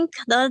 I think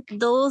that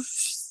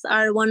those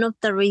are one of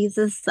the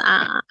reasons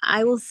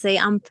I will say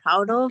I'm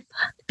proud of,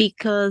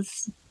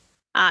 because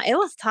it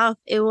was tough.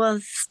 It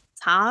was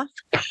tough.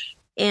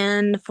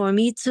 And for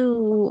me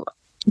to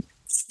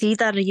see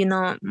that,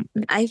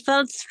 I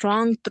felt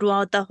strong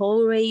throughout the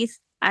whole race.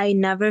 I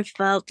never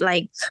felt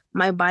like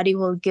my body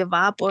will give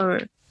up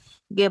or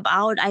give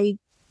out. I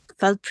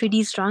felt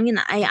pretty strong, and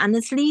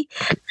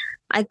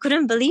I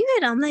couldn't believe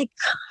it. I'm like,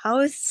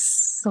 why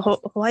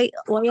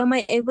am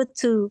I able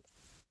to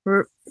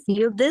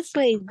feel this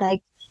way?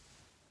 Like,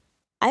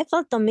 I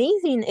felt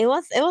amazing. It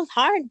was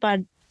hard,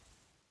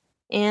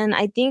 and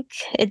I think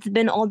it's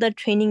been all the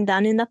training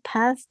done in the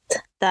past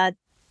that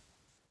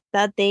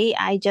day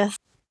I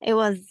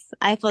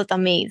felt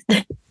amazed.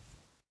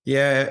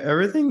 Yeah,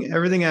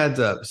 everything adds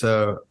up.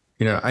 So,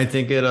 I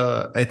think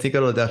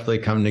it'll definitely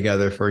come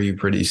together for you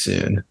pretty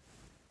soon.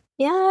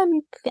 Yeah,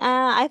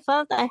 I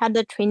felt I had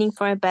the training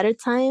for a better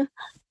time,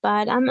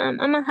 but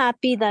I'm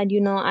happy that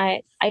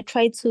I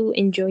try to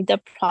enjoy the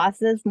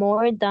process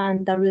more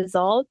than the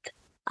result,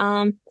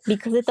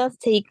 because it does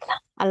take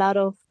a lot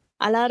of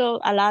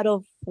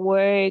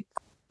work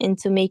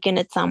into making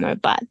it somewhere.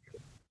 But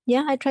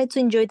yeah, I try to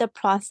enjoy the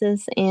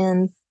process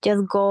and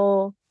just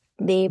go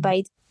day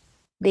by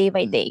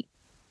day,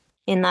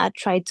 and not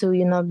try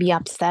to be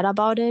upset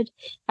about it.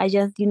 I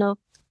just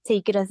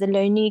take it as a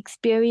learning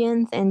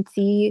experience and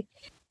see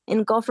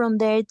and go from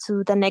there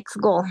to the next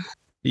goal.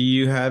 Do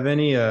you have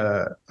any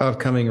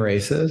upcoming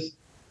races?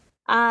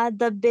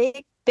 The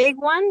big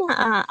one,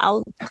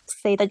 I'll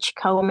say the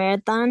Chicago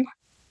Marathon.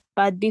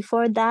 But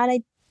before that,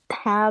 I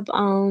have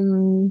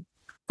some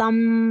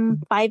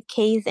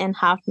 5Ks and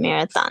half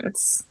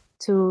marathons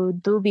to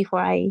do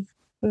before I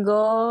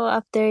go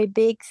after a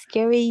big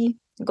scary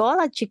goal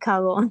at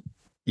Chicago.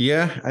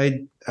 Yeah,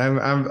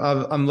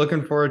 I'm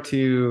looking forward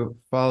to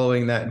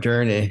following that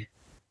journey.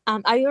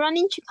 Are you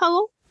running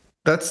Chicago?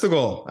 That's the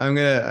goal.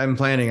 I'm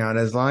planning on,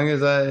 as long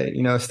as I,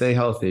 stay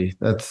healthy.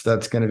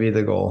 That's gonna be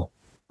the goal.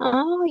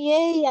 Oh,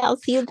 yay. I'll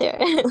see you there.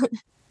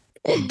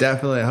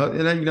 Definitely.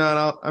 And then,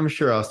 I'm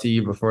sure I'll see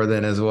you before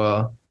then as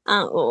well.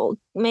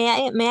 May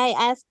I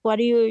ask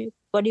what's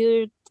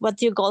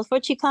your goal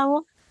for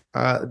Chicago?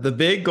 The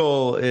big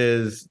goal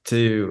is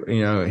to,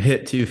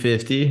 hit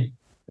 250,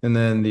 and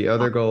then the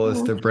other goal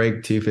is to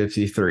break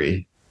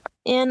 253.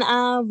 And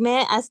may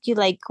I ask you,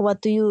 like,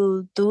 what do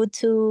you do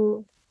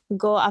to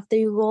go after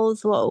your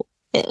goals? Well,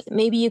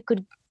 maybe you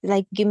could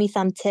like give me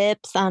some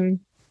tips on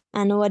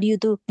what do you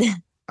do?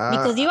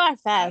 Because you are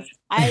fast.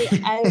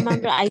 I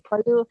remember I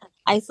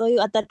saw you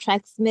at the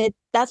tracksmith.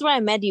 That's where I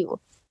met you.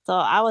 So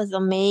I was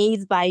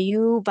amazed by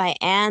you, by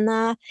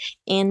Anna,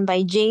 and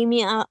by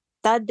Jamie.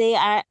 That day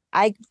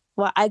I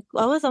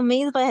was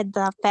amazed by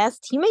the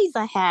fast teammates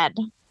I had,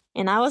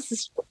 and I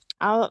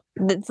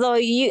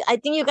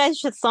think you guys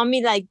should saw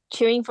me like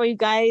cheering for you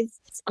guys,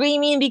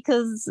 screaming,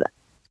 because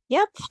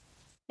yep,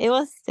 it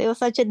was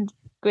such a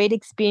great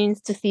experience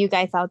to see you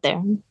guys out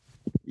there.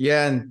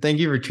 Yeah, and thank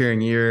you for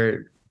cheering.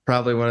 You're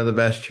probably one of the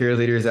best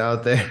cheerleaders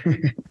out there.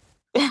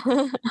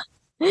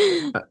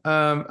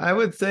 I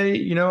would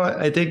say,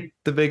 I think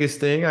the biggest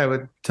thing I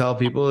would tell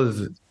people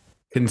is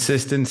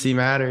consistency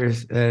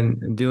matters,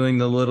 and doing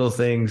the little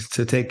things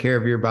to take care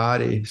of your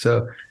body.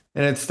 So,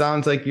 and it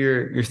sounds like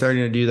you're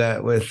starting to do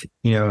that with,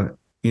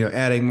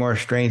 adding more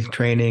strength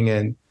training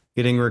and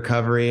getting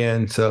recovery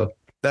in. So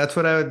that's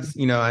what I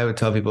would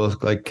tell people,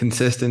 is like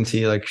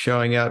consistency, like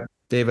showing up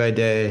day by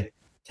day,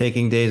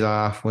 taking days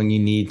off when you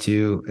need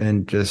to,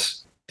 and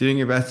just doing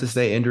your best to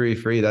stay injury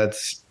free.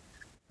 That's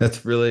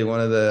really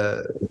one of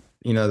the,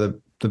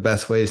 the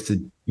best ways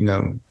to,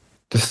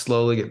 just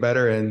slowly get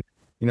better, and,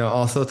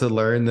 also to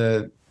learn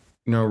the,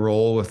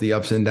 roll with the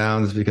ups and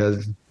downs,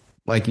 because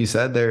like you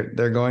said,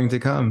 they're going to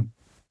come.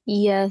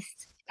 Yes,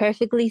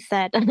 perfectly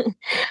said.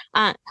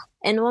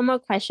 And one more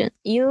question.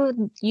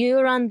 You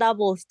run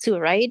doubles too,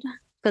 right?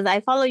 Because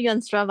I follow you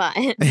on Strava,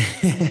 and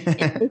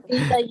I see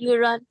that you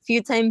run a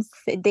few times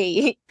a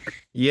day.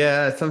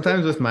 Yeah,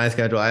 sometimes with my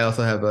schedule, I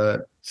also have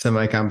a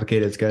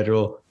semi-complicated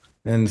schedule.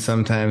 And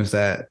sometimes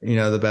that,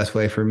 the best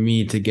way for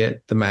me to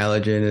get the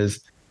mileage in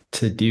is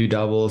to do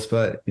doubles.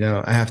 But,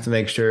 I have to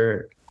make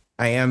sure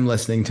I am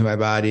listening to my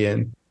body.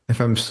 And if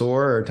I'm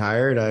sore or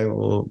tired, I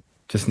will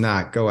just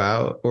not go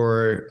out,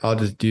 or I'll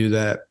just do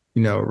that,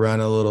 run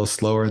a little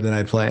slower than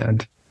I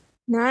planned.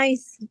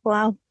 Nice.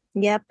 Wow.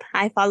 Yep.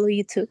 I follow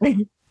you too.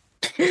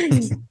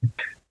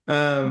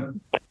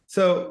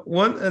 So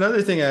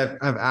another thing I've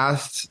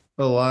asked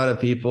a lot of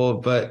people,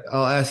 but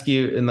I'll ask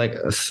you in like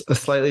a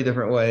slightly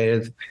different way,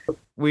 is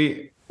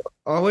we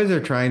always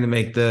are trying to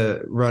make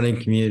the running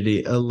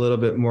community a little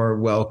bit more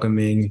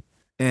welcoming.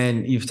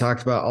 And you've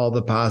talked about all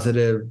the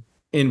positive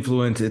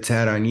influence it's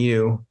had on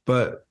you,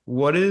 but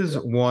what is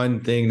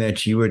one thing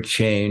that you would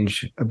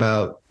change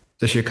about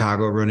the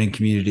Chicago running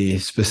community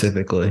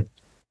specifically?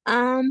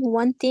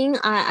 One thing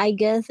I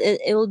guess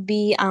it would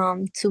be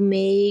to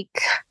make,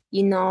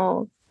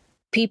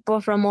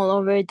 people from all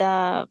over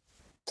the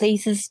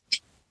places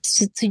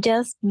to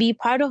just be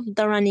part of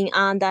the running,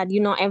 and that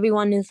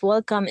everyone is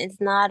welcome.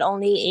 It's not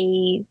only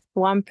a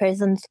one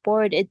person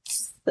sport.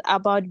 It's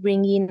about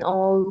bringing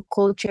all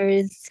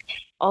cultures,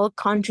 all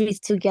countries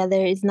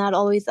together. It's not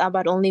always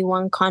about only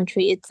one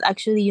country. It's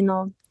actually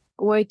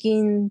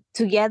working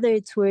together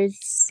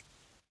towards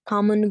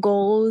common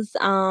goals.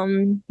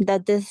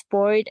 That this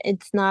sport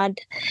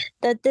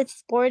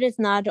is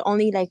not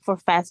only like for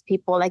fast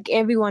people. Like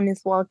everyone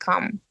is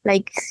welcome.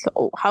 Like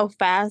how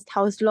fast,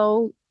 how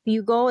slow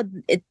you go,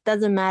 it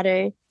doesn't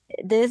matter.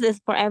 This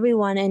is for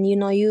everyone. And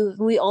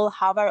we all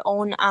have our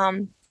own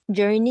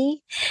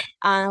journey.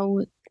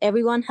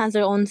 Everyone has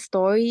their own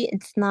story.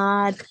 It's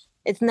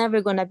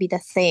never gonna be the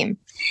same.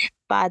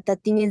 But the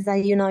thing is that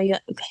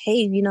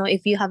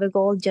if you have a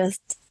goal,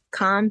 just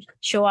come,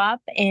 show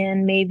up,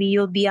 and maybe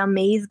you'll be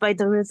amazed by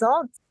the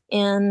results.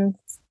 And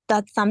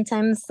that's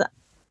sometimes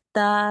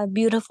the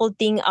beautiful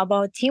thing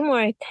about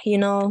teamwork.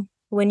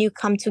 When you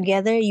come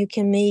together, you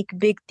can make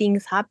big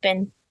things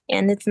happen.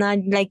 And it's not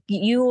like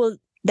you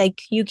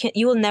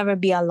will never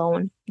be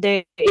alone.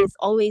 There is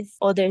always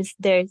others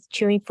there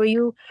cheering for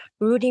you,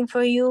 rooting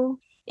for you.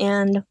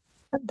 And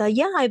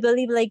I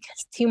believe like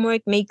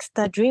teamwork makes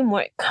the dream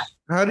work.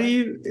 How do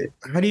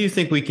you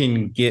think we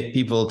can get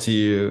people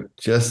to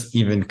just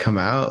even come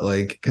out?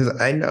 Like, because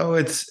I know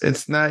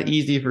it's not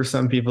easy for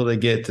some people to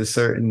get to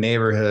certain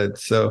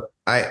neighborhoods. So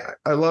I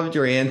loved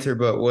your answer,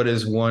 but what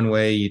is one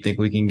way you think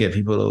we can get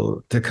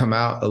people to come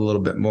out a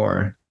little bit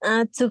more?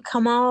 To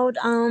come out,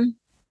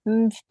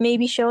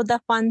 maybe show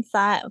the fun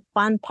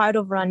part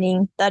of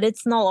running. That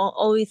it's not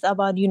always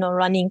about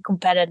running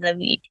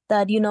competitively.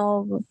 That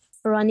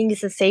running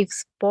is a safe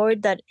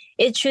sport, that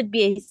it should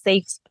be a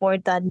safe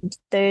sport, that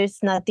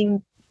there's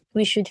nothing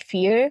we should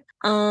fear.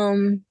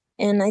 And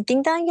I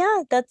think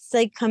that that's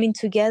like coming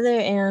together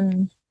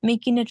and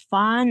making it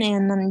fun.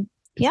 And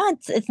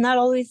it's not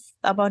always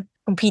about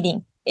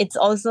competing. It's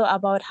also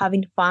about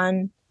having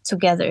fun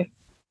together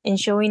and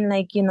showing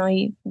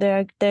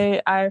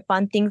there are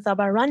fun things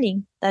about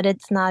running, that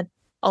it's not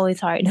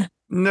always hard.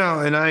 No,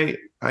 and I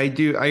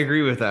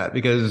agree with that,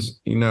 because,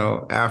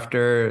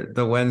 after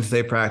the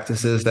Wednesday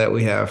practices that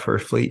we have for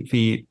Fleet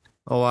Feet,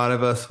 a lot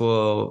of us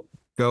will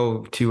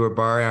go to a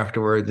bar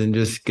afterwards and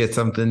just get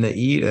something to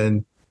eat.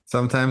 And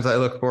sometimes I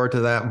look forward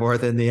to that more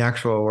than the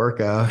actual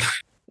workout.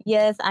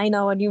 Yes, I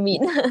know what you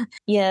mean.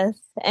 Yes.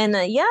 And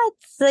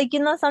it's like,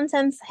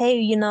 sometimes,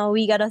 hey,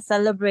 we got to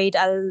celebrate.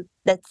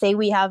 Let's say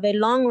we have a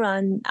long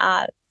run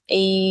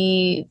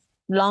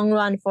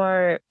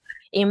for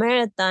a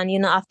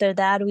marathon. After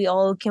that, we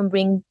all can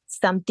bring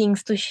some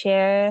things to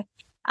share.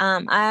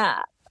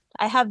 I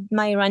have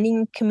my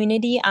running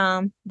community.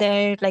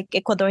 They're like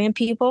Ecuadorian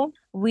people.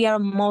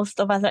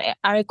 Most of us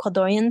are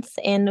Ecuadorians,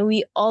 and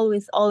we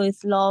always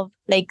love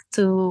like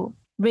to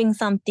bring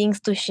some things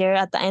to share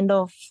at the end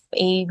of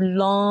a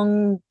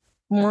long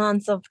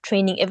months of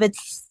training. If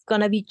it's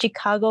gonna be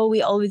Chicago,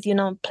 we always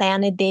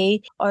plan a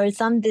day, or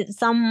some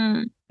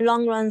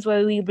long runs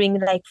where we bring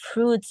like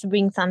fruits,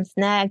 bring some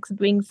snacks,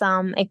 bring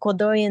some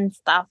Ecuadorian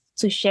stuff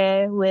to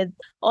share with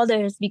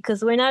others,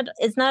 because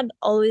it's not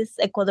always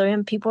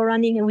Ecuadorian people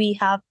running. We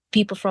have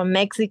people from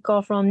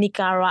Mexico, from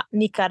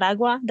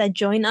Nicaragua that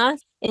join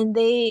us, and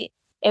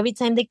every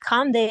time they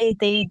come,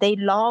 they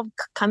love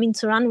coming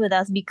to run with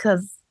us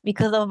because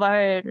of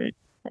our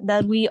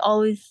that we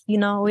always we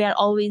are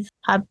always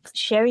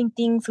sharing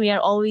things. We are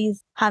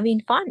always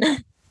having fun.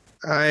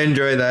 I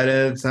enjoy that.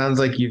 And it sounds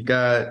like you've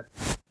got,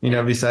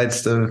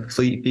 besides the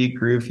Fleet Feet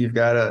group, you've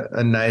got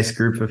a nice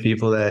group of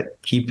people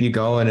that keep you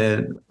going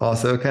and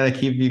also kind of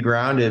keep you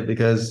grounded,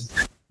 because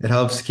it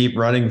helps keep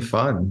running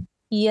fun.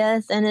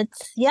 Yes. And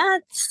it's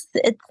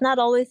not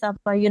always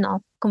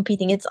about,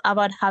 competing. It's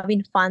about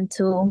having fun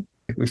too.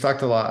 We've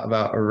talked a lot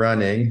about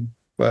running,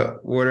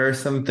 but what are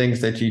some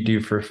things that you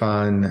do for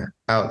fun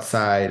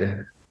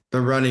outside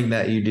the running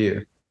that you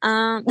do?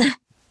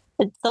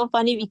 It's so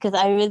funny because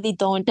I really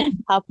don't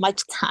have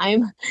much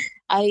time.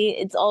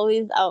 It's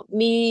always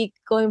me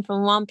going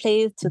from one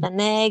place to the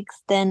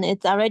next. Then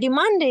it's already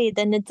Monday.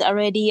 Then it's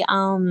already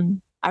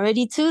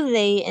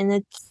Tuesday, and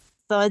it's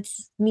So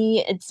it's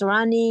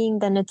running,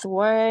 then it's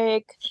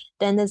work,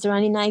 then it's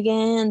running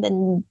again,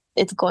 then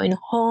it's going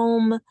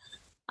home.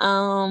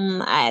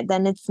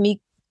 Then it's me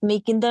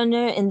making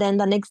dinner, and then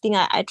the next thing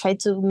I try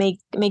to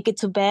make it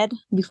to bed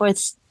before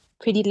it's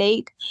pretty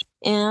late.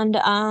 And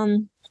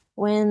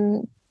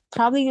when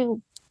probably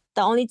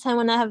the only time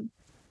when I have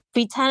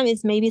free time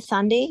is maybe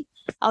Sunday.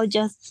 I'll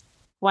just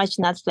watch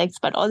Netflix.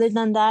 But other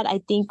than that,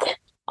 I think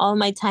all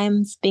my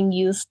time's being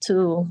used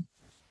to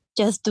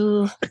just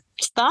do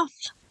stuff.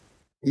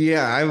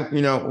 Yeah,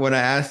 when I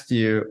asked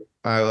you,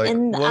 I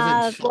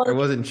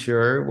wasn't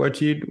sure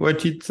what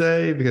you'd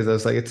say, because I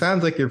was like, it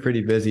sounds like you're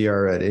pretty busy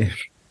already.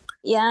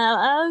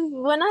 Yeah,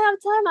 when I have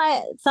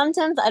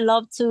time, I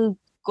love to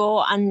go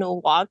on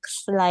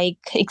walks, like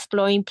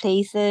exploring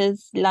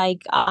places,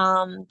 like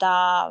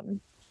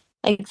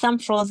some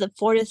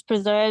forest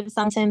preserves.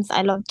 Sometimes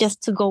I love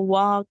just to go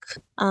walk.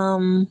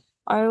 Or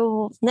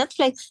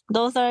Netflix.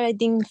 Those are, I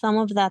think, some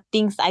of the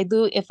things I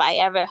do if I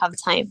ever have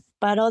time.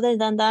 But other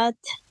than that,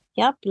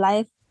 yep,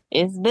 life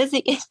is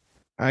busy.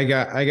 I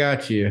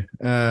got you.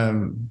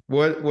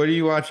 What are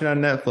you watching on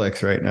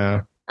Netflix right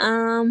now?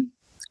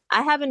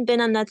 I haven't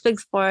been on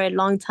Netflix for a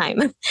long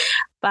time,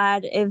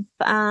 but if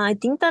I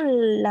think the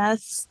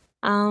last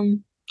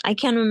I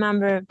can't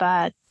remember,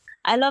 but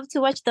I love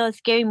to watch the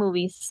scary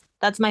movies.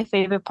 That's my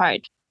favorite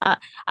part.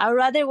 I'd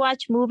rather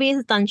watch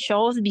movies than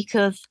shows,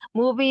 because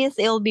movies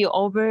it'll be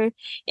over,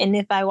 and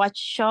if I watch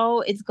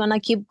show, it's gonna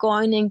keep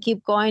going,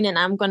 and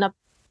I'm gonna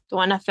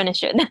wanna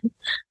finish it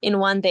in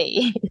one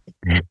day.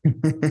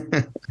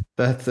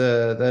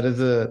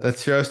 That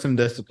shows some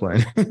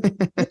discipline.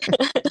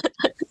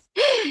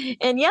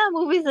 And yeah,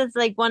 movies is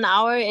like 1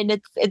 hour and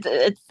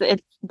it's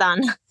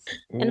done.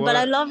 But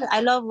I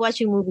What love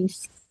watching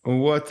movies.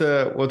 what's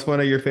one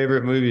of your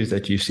favorite movies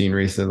that you've seen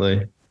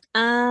recently?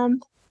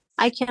 Um,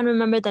 I can't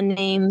remember the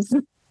names.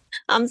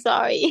 I'm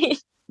sorry.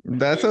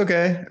 That's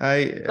okay.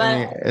 I mean,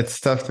 but it's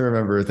tough to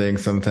remember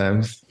things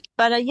sometimes.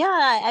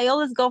 yeah, I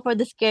always go for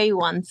the scary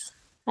ones.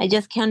 I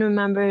just can't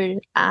remember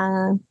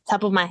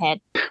top of my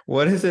head.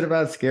 What is it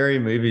about scary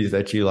movies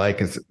that you like?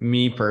 Because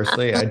me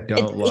personally, I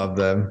don't It's love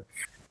them.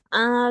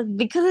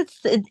 because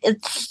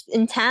it's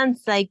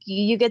intense. Like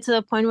you get to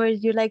the point where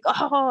you're like,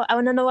 oh, I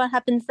want to know what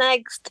happens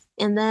next,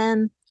 and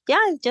then yeah,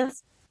 it's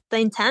just the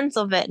intense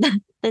of it, the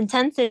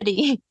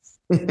intensity.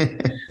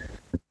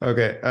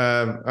 Okay.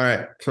 All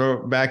right. So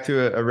back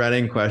to a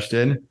running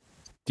question.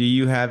 Do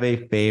you have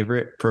a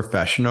favorite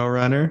professional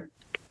runner?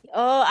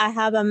 Oh, I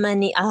have a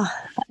many.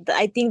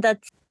 I think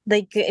that's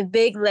like a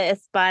big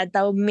list, but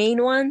the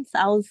main ones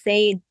I will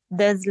say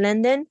Des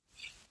Linden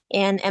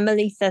and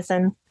Emily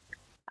Sisson.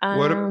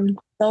 What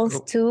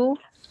Those two.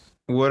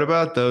 what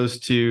about those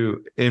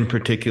two in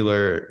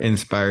particular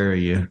inspire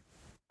you?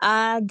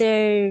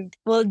 Des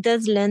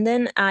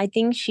Linden. I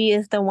think she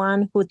is the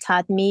one who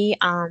taught me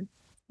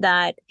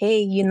that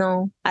hey,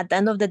 at the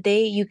end of the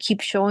day, you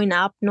keep showing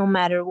up no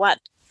matter what.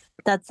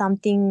 That's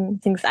something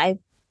since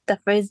the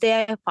first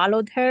day I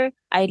followed her,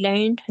 I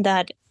learned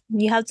that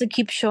you have to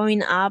keep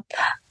showing up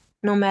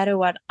no matter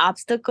what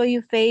obstacle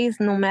you face,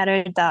 no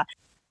matter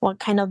what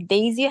kind of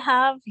days you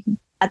have.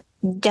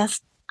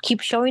 Just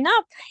keep showing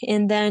up.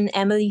 And then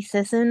Emily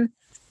Sisson,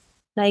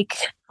 like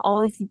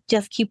always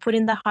just keep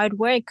putting the hard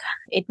work.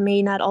 It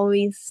may not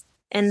always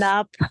end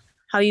up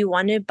how you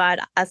want it, but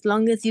as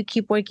long as you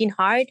keep working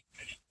hard,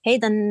 hey,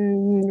 the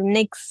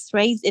next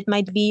race, it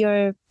might be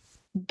your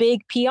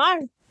big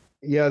PR.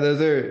 Yeah, those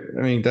are,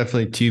 I mean,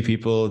 definitely two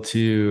people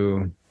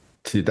to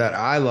that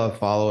I love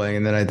following,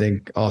 and that I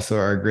think also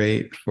are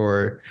great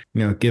for,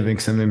 giving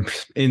some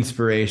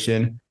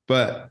inspiration.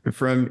 But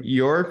from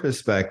your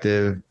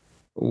perspective,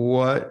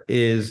 what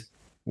is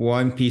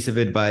one piece of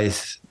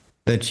advice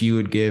that you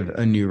would give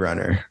a new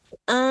runner?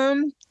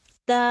 Um,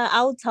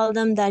 I'll tell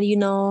them that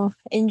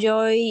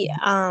enjoy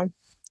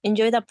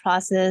the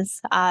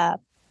process.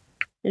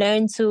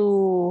 Learn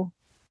to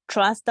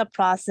trust the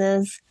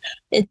process.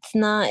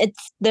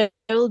 There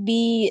will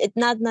be it's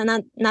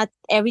not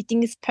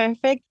everything is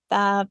perfect.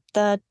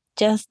 The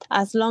just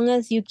as long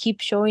as you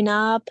keep showing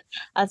up,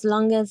 as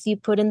long as you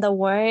put in the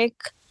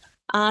work,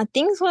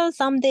 things will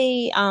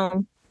someday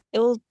it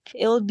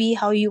will be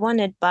how you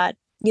want it. But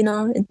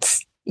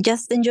it's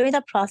just enjoy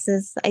the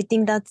process. I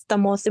think that's the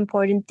most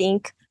important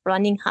thing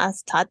running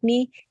has taught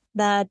me,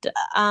 that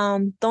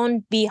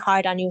don't be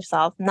hard on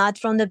yourself, not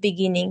from the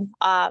beginning.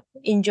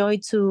 Enjoy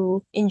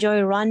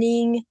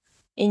running,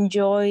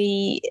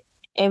 enjoy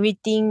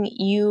everything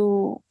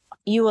you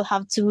will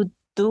have to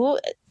do.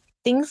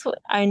 Things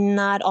are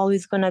not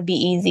always going to be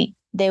easy.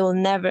 They will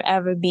never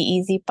ever be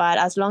easy, but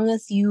as long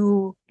as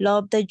you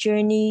love the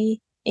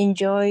journey,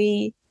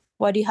 enjoy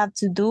what you have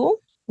to do,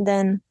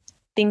 then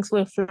things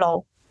will flow.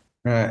 All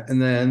right.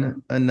 And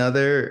then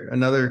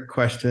another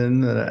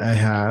question that I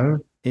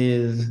have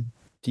is,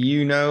 do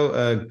you know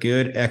a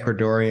good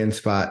Ecuadorian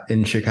spot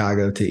in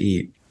Chicago to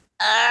eat?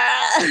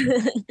 Ah,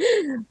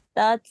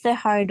 that's a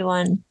hard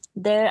one.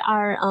 There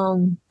are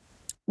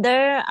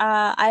there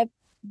I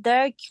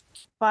there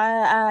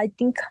I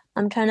think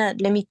I'm trying to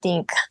let me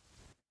think.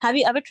 Have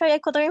you ever tried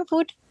Ecuadorian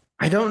food?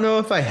 I don't know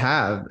if I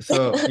have.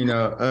 So,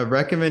 a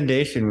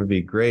recommendation would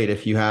be great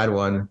if you had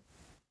one.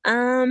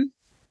 Um,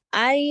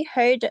 I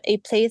heard a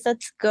place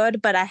that's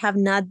good, but I have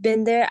not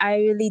been there. I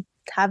really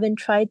haven't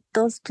tried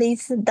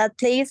that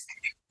place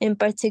in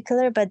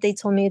particular, but they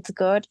told me it's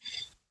good.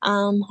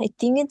 I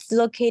think it's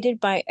located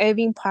by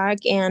Irving Park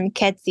and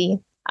Kedzie.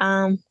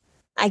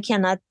 I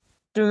cannot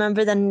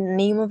remember the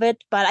name of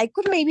it, but I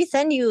could maybe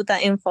send you the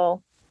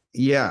info.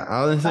 Yeah,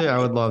 honestly, I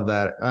would love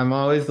that. I'm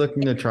always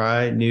looking to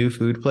try new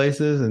food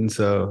places, and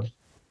so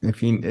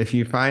if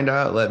you find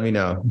out, let me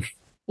know.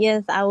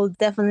 Yes, I will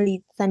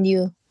definitely send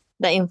you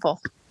the info.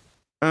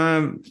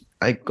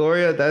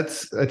 Gloria,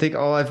 that's I think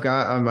all I've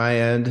got on my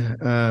end.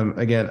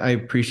 Again, I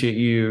appreciate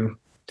you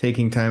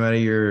taking time out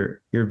of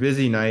your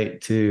busy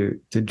night to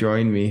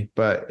join me.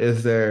 But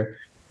is there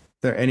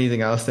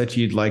anything else that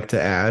you'd like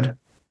to add?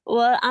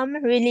 Well, I'm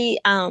really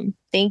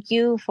thank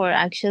you for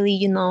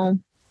actually,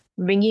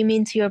 bringing me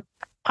into your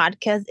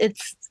podcast.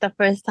 It's the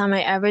first time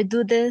I ever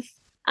do this.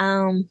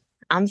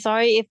 I'm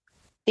sorry if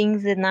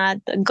things did not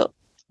go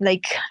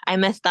like I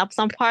messed up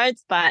some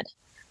parts, but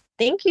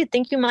thank you,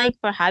 Mike,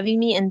 for having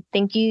me, and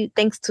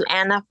thanks to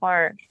Anna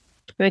for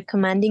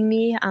recommending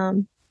me.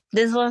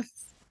 This was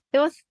it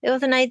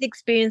was a nice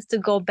experience to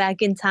go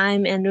back in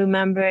time and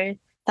remember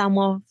some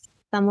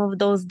of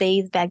those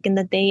days back in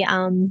the day.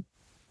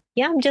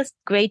 Yeah, I'm just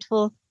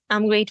grateful.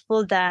 I'm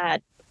grateful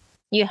that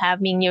you have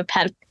me in your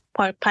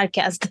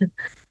podcast.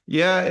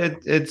 Yeah,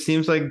 it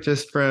seems like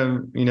just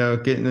from,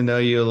 getting to know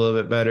you a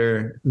little bit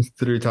better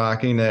through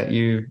talking that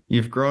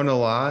you've grown a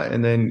lot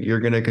and then you're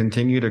going to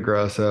continue to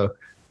grow. So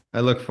I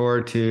look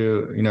forward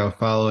to,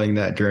 following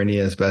that journey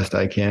as best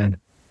I can.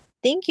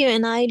 Thank you.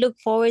 And I look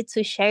forward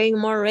to sharing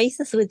more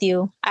races with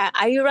you.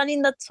 Are you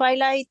running the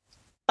Twilight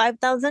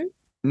 5000?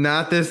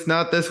 Not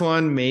this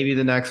one, maybe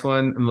the next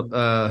one. I'm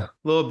a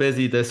little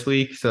busy this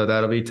week, so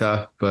that'll be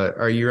tough, but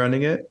are you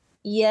running it?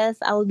 Yes,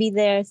 I will be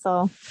there.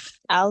 So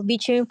I'll be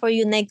cheering for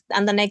you next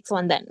on the next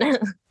one then. All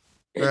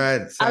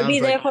right. I'll be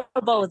there for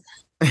both.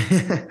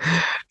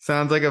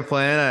 Sounds like a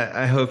plan.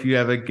 I hope you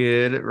have a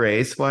good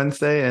race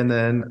Wednesday, and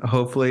then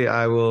hopefully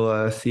I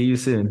will see you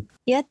soon.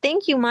 Yeah,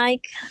 thank you,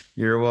 Mike.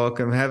 You're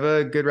welcome. Have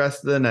a good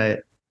rest of the night.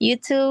 You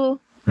too. All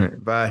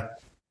right, bye.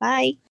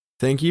 Bye.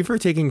 Thank you for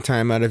taking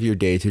time out of your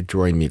day to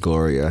join me,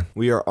 Gloria.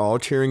 We are all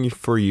cheering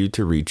for you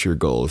to reach your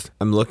goals.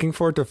 I'm looking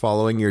forward to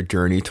following your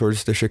journey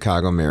towards the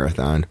Chicago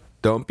Marathon.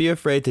 Don't be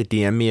afraid to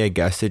DM me a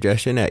guest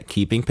suggestion at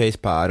Keeping Pace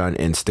Pod on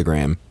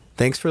Instagram.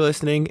 Thanks for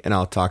listening, and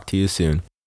I'll talk to you soon.